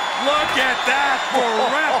 Look at that for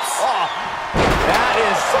reps. That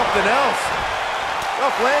is something else.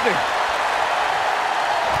 Tough landing.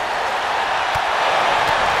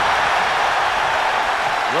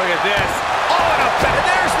 Look at this. Oh, and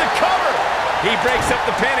there's the cover. He breaks up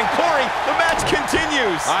the pin, and Corey, the match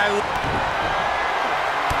continues.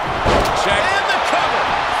 Check. And the cover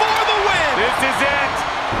for the win. This is it.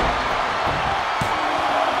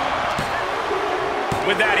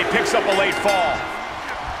 With that, he picks up a late fall.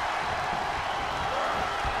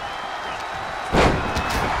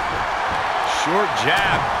 Short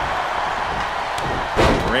jab.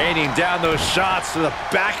 Raining down those shots to the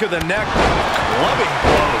back of the neck. Loving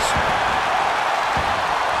blows.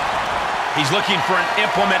 He's looking for an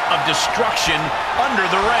implement of destruction under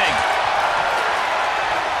the ring.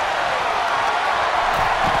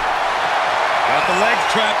 Got the legs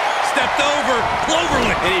trapped, stepped over,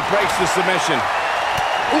 Cloverleaf. And he breaks the submission.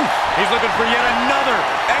 Oof, he's looking for yet another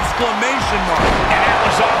exclamation mark. And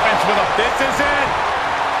Atlas offense with a... This is it.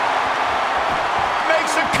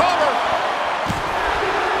 Makes a cover.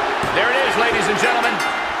 There it is, ladies and gentlemen.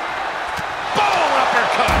 Boom,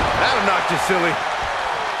 uppercut. That'll knock you silly.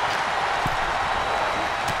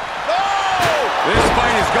 This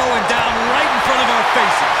fight is going down right in front of our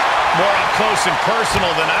faces. More up close and personal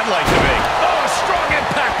than I'd like to be. Oh, strong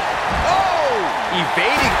impact. Oh!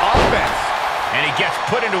 Evading offense. And he gets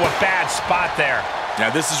put into a bad spot there. Now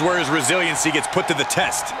this is where his resiliency gets put to the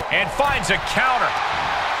test. And finds a counter.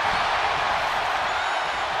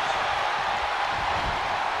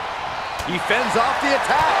 He fends off the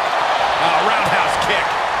attack. Oh, roundhouse kick.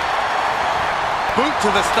 Boot to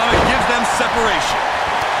the stomach gives them separation.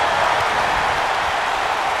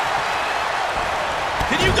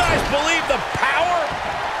 Can you guys believe the power?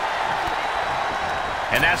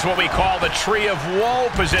 And that's what we call the Tree of Woe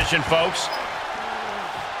position, folks.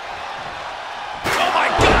 Oh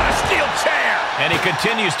my God, a steel chair! And he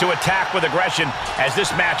continues to attack with aggression as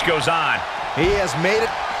this match goes on. He has made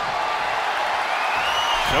it.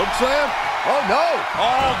 Choke slam? Oh no!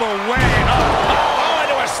 All the way up. Oh,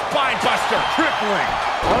 into a spine buster. Crippling.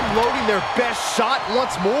 Unloading their best shot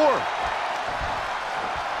once more.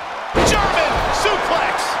 German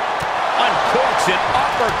suplex. Uncorks an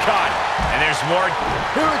uppercut. And there's more.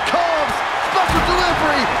 Here it comes. Special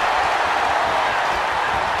delivery.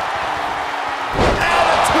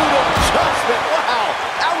 Attitude of judgment. Wow,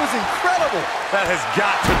 that was incredible. That has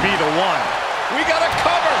got to be the one. We got a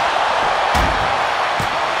cover.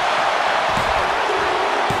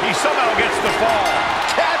 He somehow gets the fall.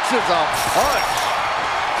 Catches a punch.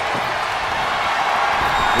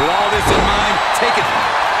 With all this in mind, take it.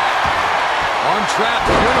 Arm trap,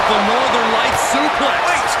 beautiful Northern Lights suplex.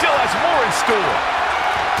 Wait, still has more in store.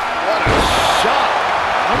 What a shot.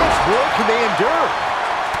 How much more can they endure?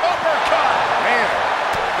 Uppercut. Man.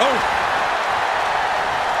 Oh.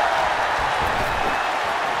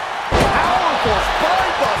 Powerful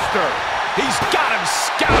spine buster. He's got him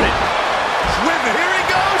scouted. Driven. Here he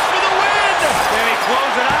goes for the win. Can he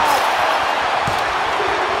close it out?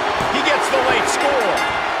 He gets the late score.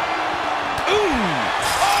 Ooh.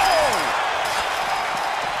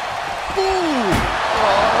 Ooh! Oh,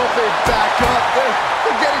 I hope they back up.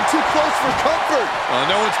 They're getting too close for comfort. Well,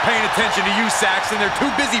 no one's paying attention to you, Saxton. They're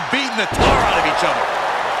too busy beating the tar out of each other.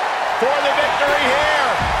 For the victory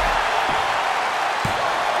here.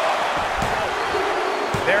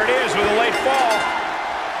 There it is with a late fall.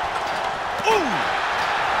 Ooh!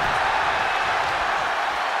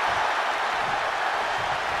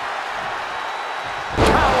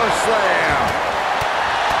 Power slam.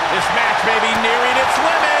 This match may be nearing its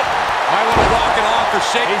limit. I want to walk it off or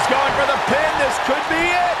shake. He's going for the pin. This could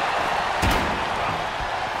be it.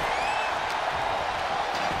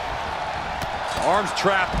 Arms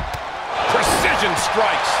trapped. Precision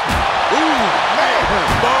strikes. Ooh, man.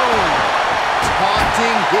 Boom.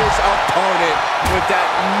 Taunting his opponent with that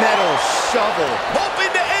metal shovel.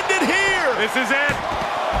 Hoping to end it here. This is it.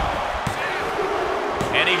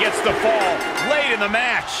 And he gets the fall late in the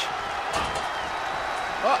match.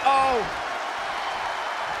 Uh-oh.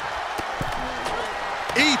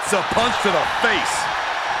 Eats a punch to the face.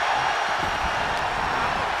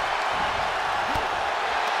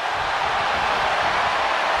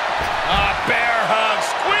 Bear hug,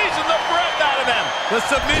 squeezing the breath out of him. The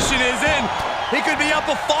submission is in. He could be up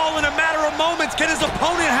a fall in a matter of moments. Can his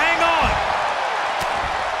opponent hang on?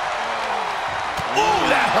 Ooh,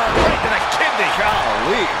 that hurt right to the kidney.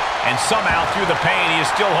 Golly. And somehow, through the pain, he is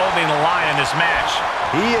still holding the line in this match.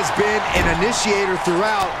 He has been an initiator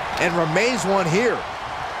throughout and remains one here.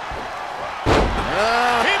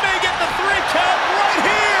 He may get the 3 count right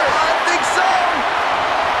here. I think so.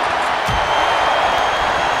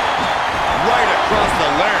 Right across the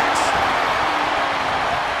larynx.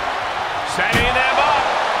 Setting them up.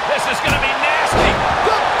 This is going to be nasty.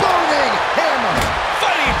 The burning hammer.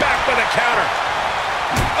 Fighting back with a counter.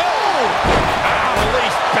 Oh!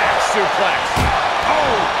 Released back suplex.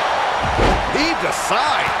 Oh. Heaved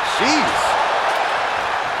aside. Jeez.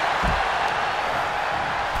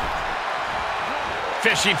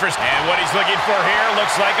 Fishing for... And what he's looking for here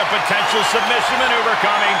looks like a potential submission maneuver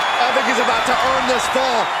coming. I think he's about to earn this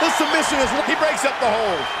fall. The submission is... He breaks up the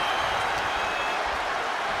hold.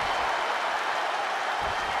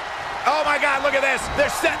 Oh, my God, look at this. They're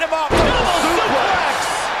setting him up. Double suplex.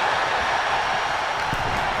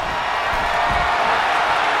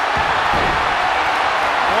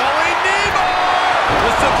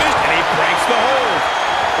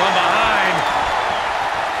 From behind.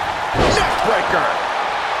 Neckbreaker.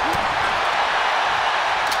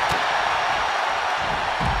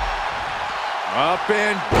 Up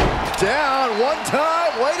and down. One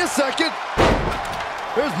time. Wait a second.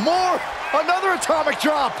 There's more. Another atomic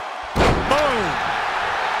drop. Boom.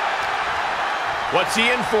 What's he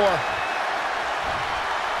in for?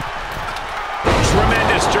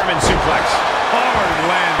 Tremendous German suplex. Hard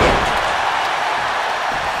landing.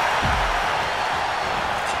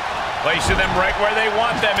 Placing them right where they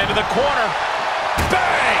want them, into the corner.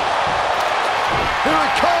 Bang! Here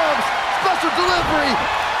it comes. Special delivery.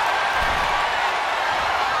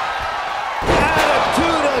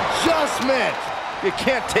 Attitude adjustment. You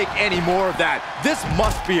can't take any more of that. This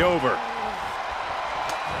must be over.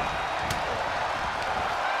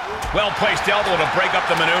 Well-placed elbow to break up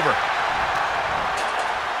the maneuver.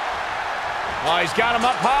 Oh, he's got him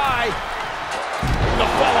up high. The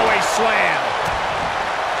follow-away slam.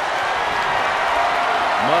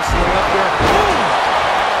 Muscling up there. Boom!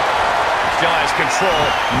 Still has control.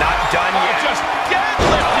 Not done yet. Just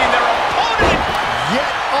deadlifting their opponent.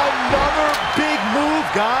 Yet another big move,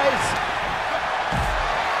 guys.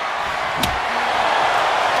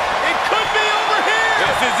 It could be over here.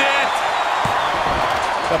 This is it.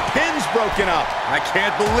 The pin's broken up. I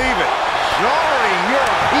can't believe it. Jarring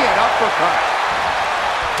European uppercut.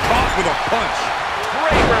 Caught with a punch.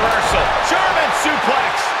 Great reversal. German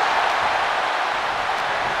suplex.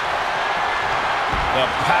 The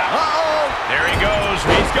power. Uh-oh. There he goes.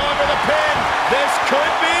 He's going for the pin. This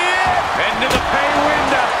could be it. Into the pay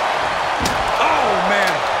window. Oh,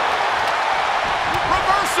 man.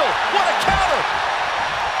 Reversal. What a counter.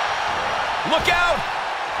 Look out.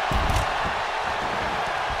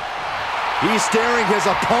 He's staring his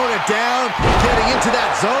opponent down, getting into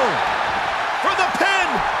that zone. For the pin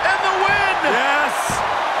and the win. Yes.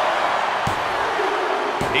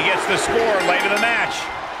 He gets the score late in the match.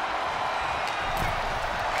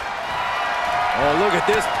 Oh, look at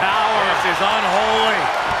this power. This is unholy.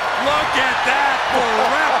 Look at that for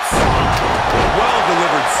reps.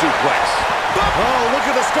 Well-delivered suplex. Oh, look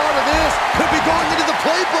at the start of this. Could be going into the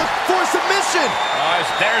playbook for a submission.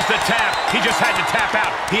 There's the tap. He just had to tap out.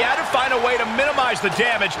 He had to find a way to minimize the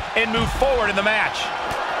damage and move forward in the match.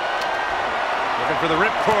 Looking for the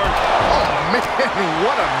ripcord. Oh, man,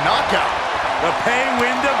 what a knockout. The pay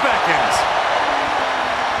window beckons.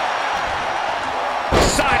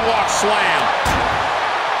 Sidewalk slam.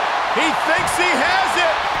 He thinks he has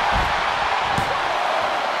it.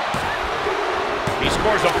 He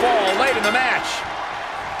scores a fall late in the match.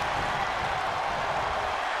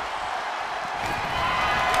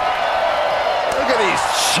 Look at these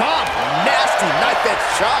chops. Nasty knife-edge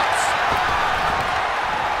chops.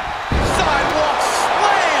 Sidewalk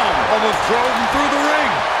slam. Almost drove him through the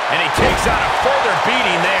ring. And he takes out a further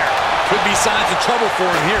beating there. Could be signs of trouble for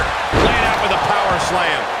him here. Laying out with a power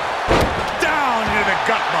slam. Down into the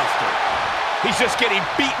gutbuster. He's just getting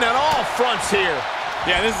beaten on all fronts here.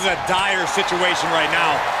 Yeah, this is a dire situation right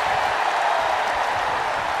now.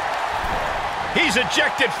 He's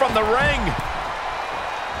ejected from the ring.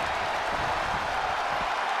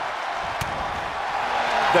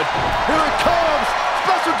 Here it comes.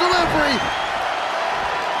 Special delivery.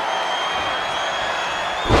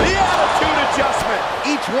 The attitude adjustment.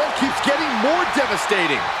 Each one keeps getting more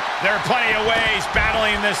devastating. There are plenty of ways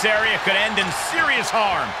battling in this area could end in serious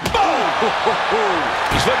harm. Boom!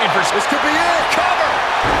 He's looking for... This could be it. Cover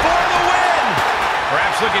for the win.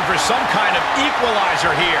 Perhaps looking for some kind of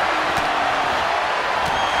equalizer here.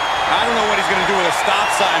 I don't know what he's going to do with a stop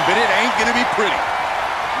sign, but it ain't going to be pretty.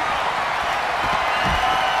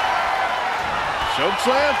 Choke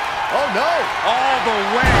slam. Oh, no. All the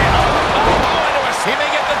way. He may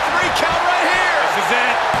get the 3 count right here. This is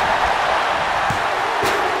it.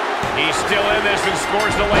 He's still in this and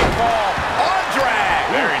scores the late fall. On drag.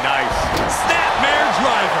 Very nice. Snapmare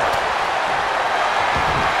driver.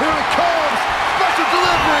 Here it comes. Special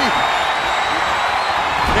delivery.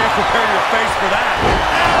 Can't prepare your face for that.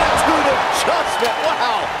 Attitude adjustment.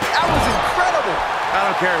 Wow. That was incredible. I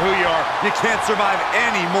don't care who you are. You can't survive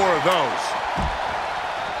any more of those.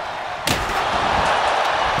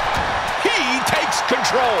 He takes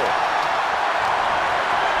control.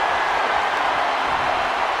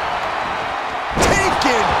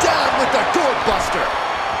 Taken down with the doorbuster.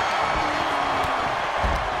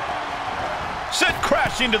 Sent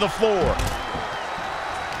crashing to the floor.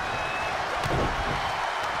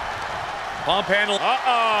 Pump handle.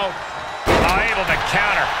 Able to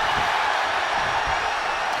counter.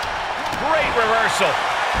 Great reversal.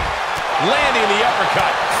 Landing the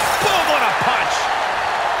uppercut. Boom, what a punch.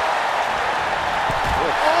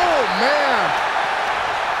 Oh, man.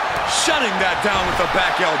 down with the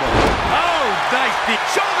back elbow. Oh, nice deep.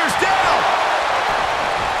 Shoulders down.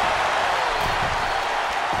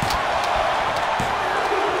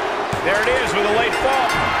 There it is with a late fall.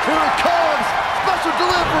 Here it comes. Special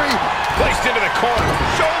delivery. Placed into the corner.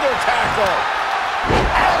 Shoulder tackle.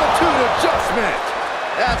 Attitude adjustment.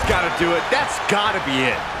 That's got to do it. That's got to be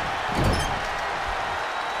it.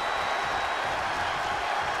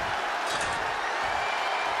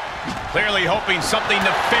 Clearly hoping something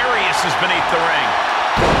nefarious is beneath the ring.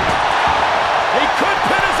 He could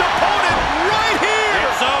pin his opponent right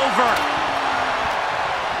here. It's over.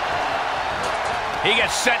 He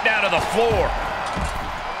gets sent down to the floor.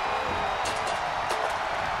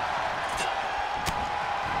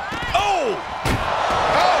 Oh!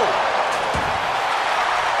 Oh!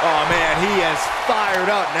 Oh, man, he is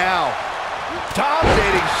fired up now.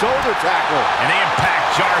 Dominating shoulder tackle. And the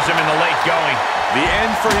impact jars him in the late going. The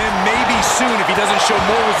end for him may be soon if he doesn't show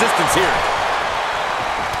more resistance here.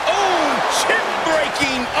 Oh,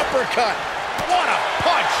 chin-breaking uppercut. What a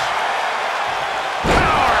punch.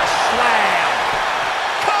 Power slam.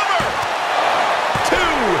 Cover. 2.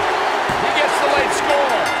 He gets the late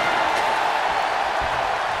score.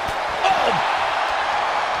 Oh.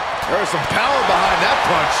 There's some power behind that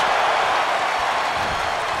punch.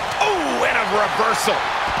 Oh, and a reversal.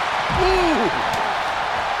 Ooh.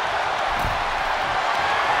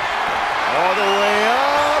 All the way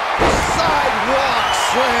up. Sidewalk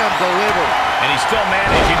slam delivered. And he's still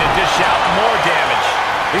managing to dish out more damage.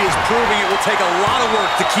 He is proving it will take a lot of work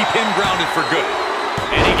to keep him grounded for good.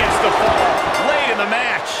 And he gets the fall late in the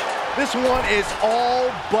match. This one is all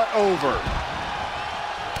but over.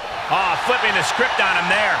 Ah, flipping the script on him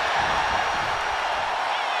there.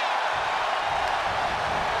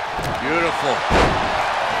 Beautiful.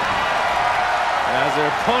 As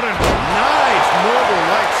their opponent, nice Northern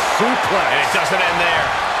Lights suplex. And it doesn't end there.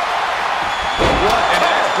 What an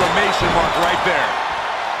exclamation mark right there.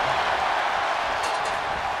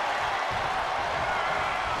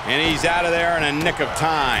 And he's out of there in a nick of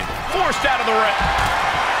time. Forced out of the ring.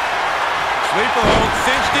 Sleeper hold,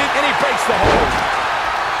 cinched it, And he breaks the hold.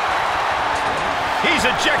 He's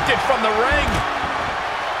ejected from the ring.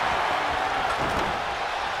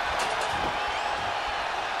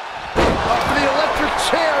 Up for the electric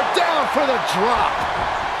chair, down for the drop.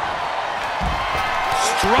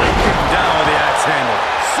 strike him down with the axe handle.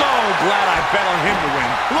 So glad I bet on him to win.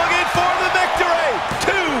 Looking for the victory.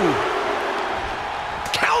 2.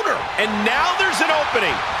 Counter. And now there's an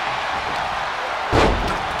opening.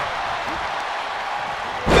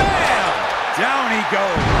 Bam! Down he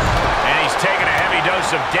goes. And he's taking a heavy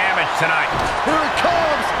dose of damage tonight. Here it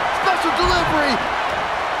comes. Special delivery.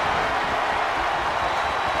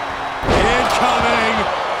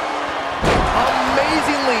 Incoming.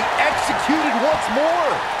 Amazingly executed once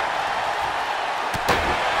more.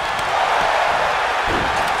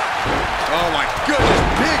 Oh my goodness,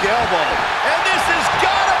 Big elbow. And this has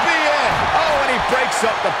got to be it. Oh, and he breaks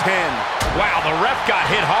up the pin. Wow, the ref got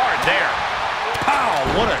hit hard there. Pow,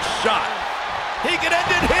 what a shot. He could end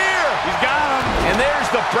it here. he's got him. And there's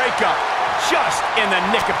the breakup. Just in the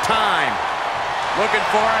nick of time. Looking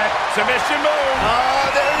for it. Submission move. Oh,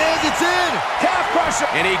 there it is, it's in. Calf crusher.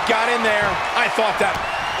 And he got in there. I thought that.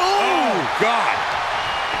 Oh, God.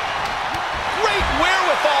 Great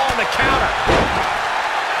wherewithal on the counter.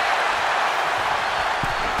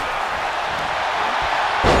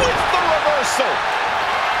 With the reversal.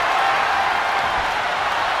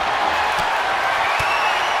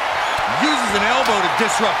 Uses an elbow to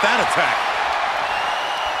disrupt that attack.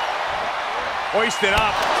 Hoisted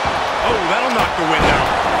up. Oh, that'll knock the wind out.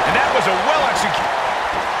 And that was a well-executed.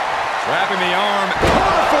 Wrapping the arm.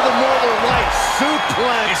 Oh, for the Northern Lights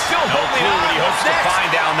suplex. He's still holding on. What he hopes to find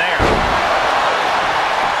down there.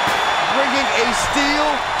 Bringing a steel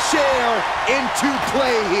chair into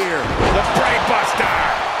play here. The brain buster.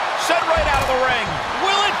 Sent right out of the ring.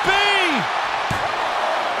 Will it be?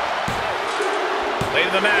 Late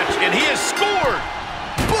in the match, and he has scored.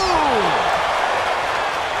 Boom!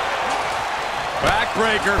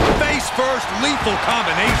 Backbreaker, face first, lethal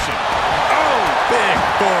combination. Oh, big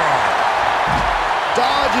forearm.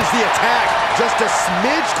 Dodges the attack just a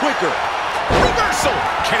smidge quicker. Reversal.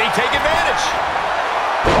 Can he take advantage?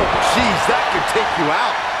 Oh, jeez, that could take you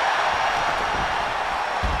out.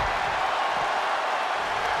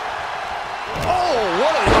 Oh,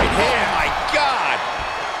 what a right hand. Oh, my God.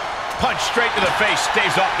 Punch straight to the face,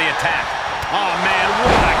 staves off the attack. Oh, man,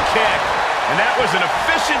 what a kick. And that was an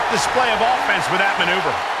efficient display of offense with that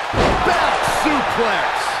maneuver. Back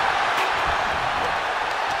suplex.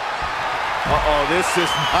 Uh-oh, this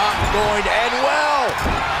is not going to end well.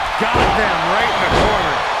 Got them right in the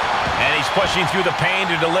corner. And he's pushing through the pain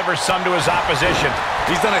to deliver some to his opposition.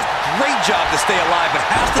 He's done a great job to stay alive, but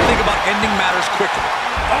has to think about ending matters quickly.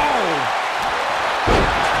 Oh!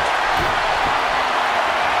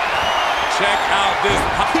 Check out this.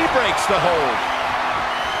 He breaks the hold.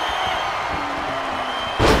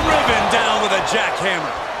 Driven down with a jackhammer.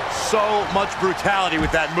 So much brutality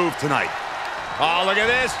with that move tonight. Oh, look at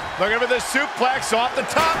this. Looking for the suplex off the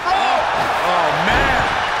top rope. Oh, man.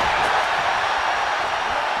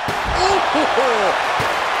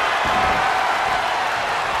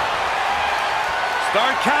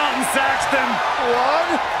 Start counting, Saxton.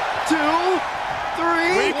 1, 2,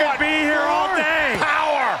 3. We could be here all day.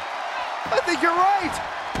 Power. I think you're right.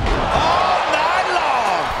 All night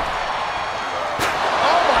long.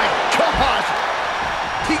 Oh my gosh.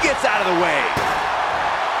 He gets out of the way.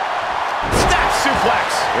 Snap suplex.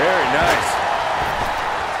 Very nice.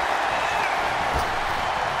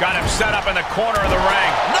 Got him set up in the corner of the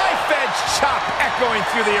ring. Knife edge chop echoing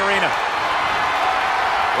through the arena.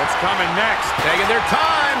 What's coming next? Taking their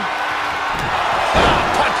time.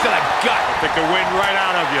 Punch to the gut. Took the wind right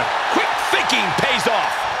out of you. Quick thinking pays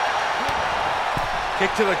off. Kick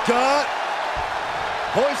to the gut.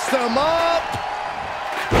 Hoist them up.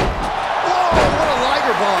 Whoa, what a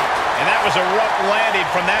Liger bomb. And that was a rough landing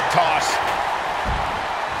from that toss.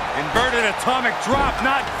 Inverted atomic drop,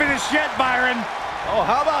 not finished yet, Byron. Oh,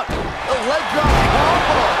 how about a leg drop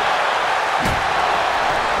combo?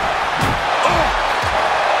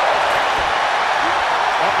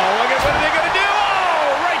 Uh-oh, look at what are they going to do?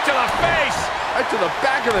 Oh, right to the face. Right to the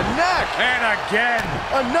back of the neck. And again.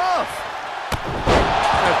 Enough.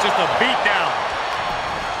 That's just a beatdown.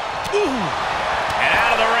 And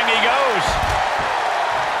out of the ring he goes.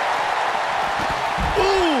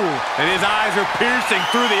 Ooh. And his eyes are piercing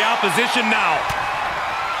through the opposition now.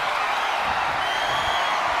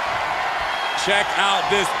 Check out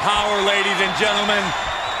this power, ladies and gentlemen.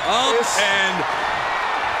 Up and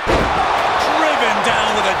driven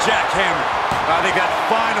down with a jackhammer. I think that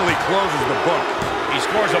finally closes the book. He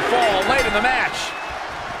scores a fall late in the match.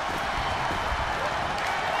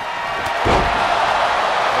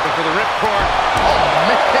 Looking for the ripcord. Oh,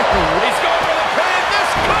 man. He's going for the pin. This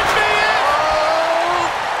could be it.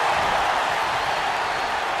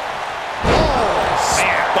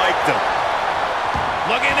 Spiked him.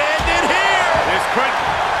 Looking to end it here. This could.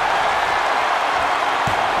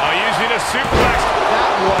 Oh, using a suplex.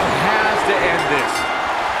 That one has to end this.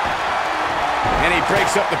 And he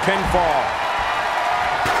breaks up the pinfall.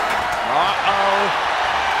 Uh-oh.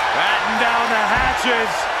 Batten down the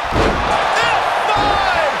hatches. F5!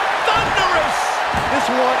 Thunderous! This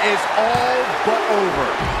one is all but over.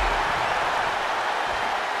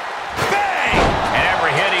 Bang! And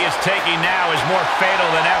every hit he is taking now is more fatal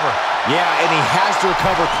than ever. Yeah, and he has to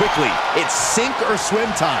recover quickly. It's sink or swim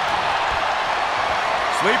time.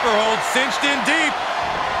 Sleeper hold cinched in deep.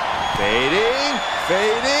 Fading,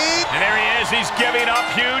 fading. And there he is. He's giving up.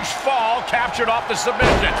 Huge fall. Captured off the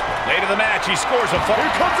submission. Late in the match, he scores a fall.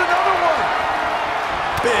 Here comes another one.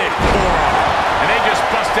 Big forearm. And they just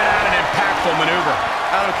busted out an impactful maneuver.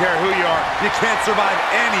 I don't care who you are. You can't survive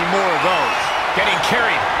any more of those. Getting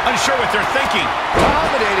carried. Unsure what they're thinking.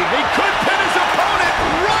 Dominating. He could pin his opponent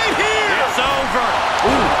right here. It's over.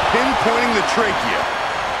 Ooh, pinpointing the trachea.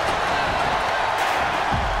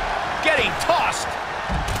 Getting tossed.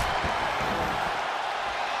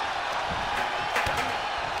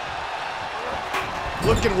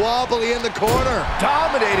 Looking wobbly in the corner.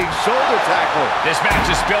 Dominating shoulder tackle. This match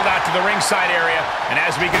is spilled out to the ringside area. And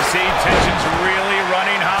as we can see, tension's really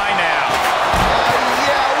running high now.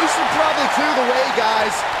 Yeah, we should probably clear the way,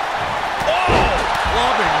 guys. Oh!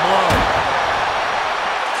 Clubbing blow.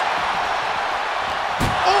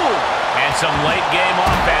 Oh! And some late game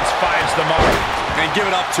offense finds the mark. And give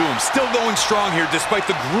it up to him. Still going strong here despite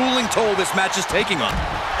the grueling toll this match is taking on.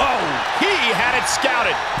 Oh, he had it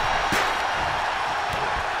scouted.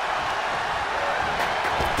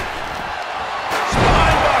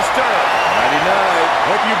 Spinebuster. Mighty night.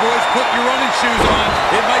 Hope you boys put your running shoes on.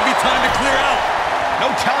 It might be time to clear out.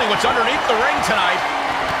 No telling what's underneath the ring tonight.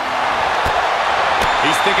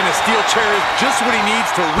 He's thinking a steel chair is just what he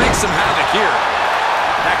needs to wreak some havoc here.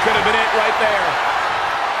 That could have been it right there.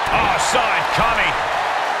 Oh, saw it coming.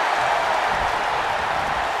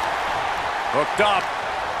 Hooked up.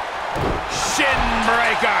 Shin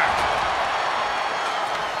breaker.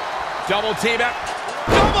 Double team up.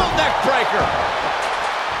 Double neck breaker.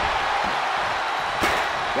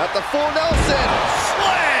 Got the full Nelson.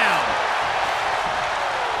 Slam.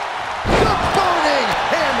 The burning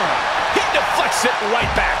hammer. He deflects it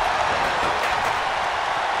right back.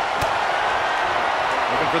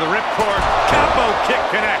 Looking for the ripcord. Combo kick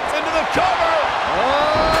connects. Into the cover.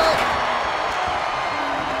 Oh!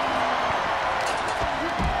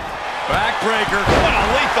 Backbreaker. What a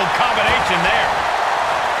lethal combination there.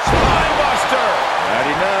 Spinebuster.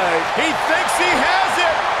 Nighty night. He thinks he has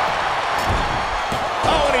it.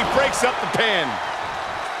 Oh, and he breaks up the pin.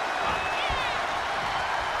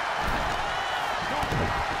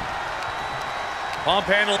 Pump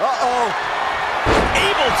handle. Uh-oh.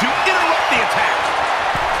 Able to interrupt the attack.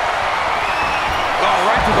 Oh,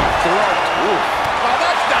 right to the throat. Ooh. Oh,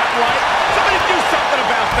 that's not right. Somebody do something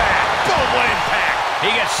about that. Boom, what impact.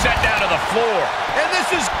 He gets set down to the floor. And this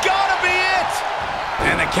has got to be it.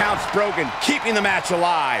 And the count's broken, keeping the match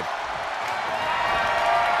alive.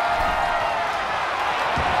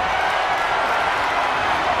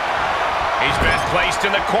 He's been placed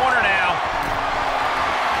in the corner now.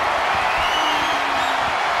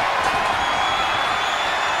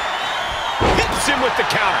 Hits him with the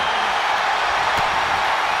counter.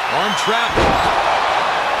 Arm trap.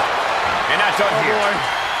 And not done here. Boy.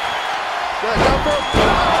 Good number.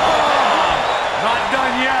 Not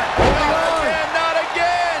done yet. Holding on. Not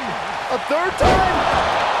again. A third time.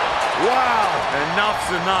 Wow.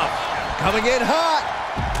 Enough's enough. Coming in hot.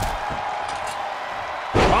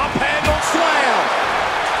 Pump handle slam.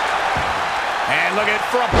 And looking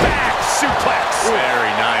for a back suplex.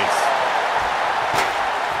 Very nice.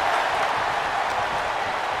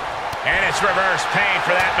 And it's reverse pain for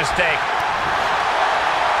that mistake.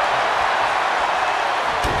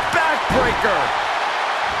 Backbreaker.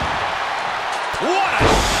 What a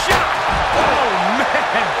shot! Oh,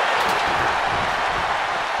 man.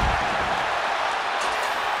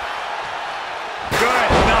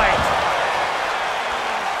 Good night.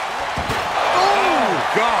 Oh,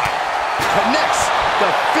 God. connects the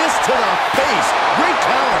fist to the face. Great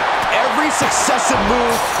counter. Every successive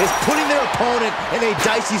move is putting their opponent in a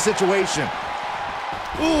dicey situation.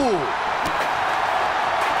 Ooh.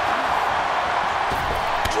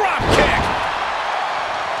 Drop kick.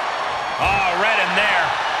 Oh, right in there.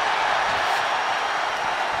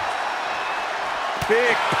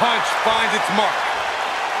 Big punch finds its mark.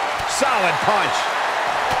 Solid punch.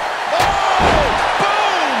 Oh,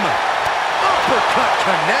 boom! Uppercut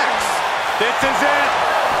connects. This is it.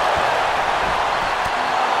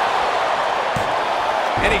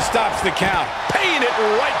 And he stops the count, paying it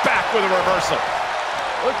right back with a reversal.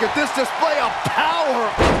 Look at this display of power.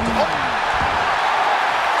 Oh.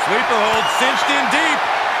 Sleeper hold cinched in deep.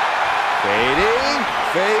 Fading,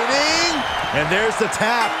 fading, and there's the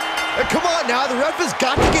tap. And come on now, the ref has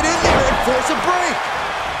got to get in there and force a break.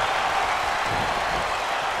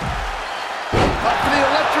 Up for the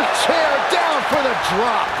electric chair, down for the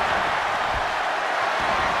drop.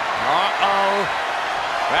 Uh-oh.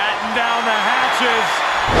 Batten down the hatches.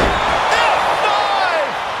 F5!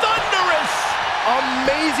 Thunderous!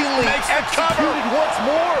 Amazingly Makes the executed cover. once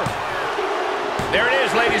more. There it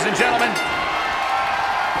is, ladies and gentlemen.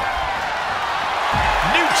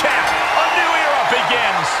 New champ. A new era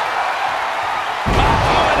begins.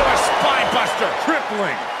 Oh, into a spine buster.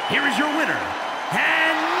 Crippling. Here is your winner,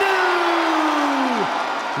 and new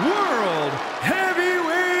World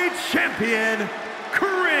Heavyweight Champion,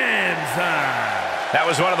 Crimson. That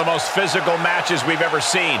was one of the most physical matches we've ever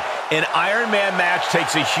seen. An Iron Man match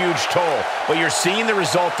takes a huge toll, but you're seeing the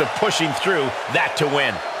result of pushing through that to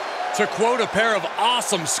win. To quote a pair of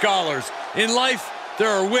awesome scholars, in life, there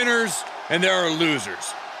are winners and there are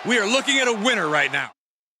losers. We are looking at a winner right now.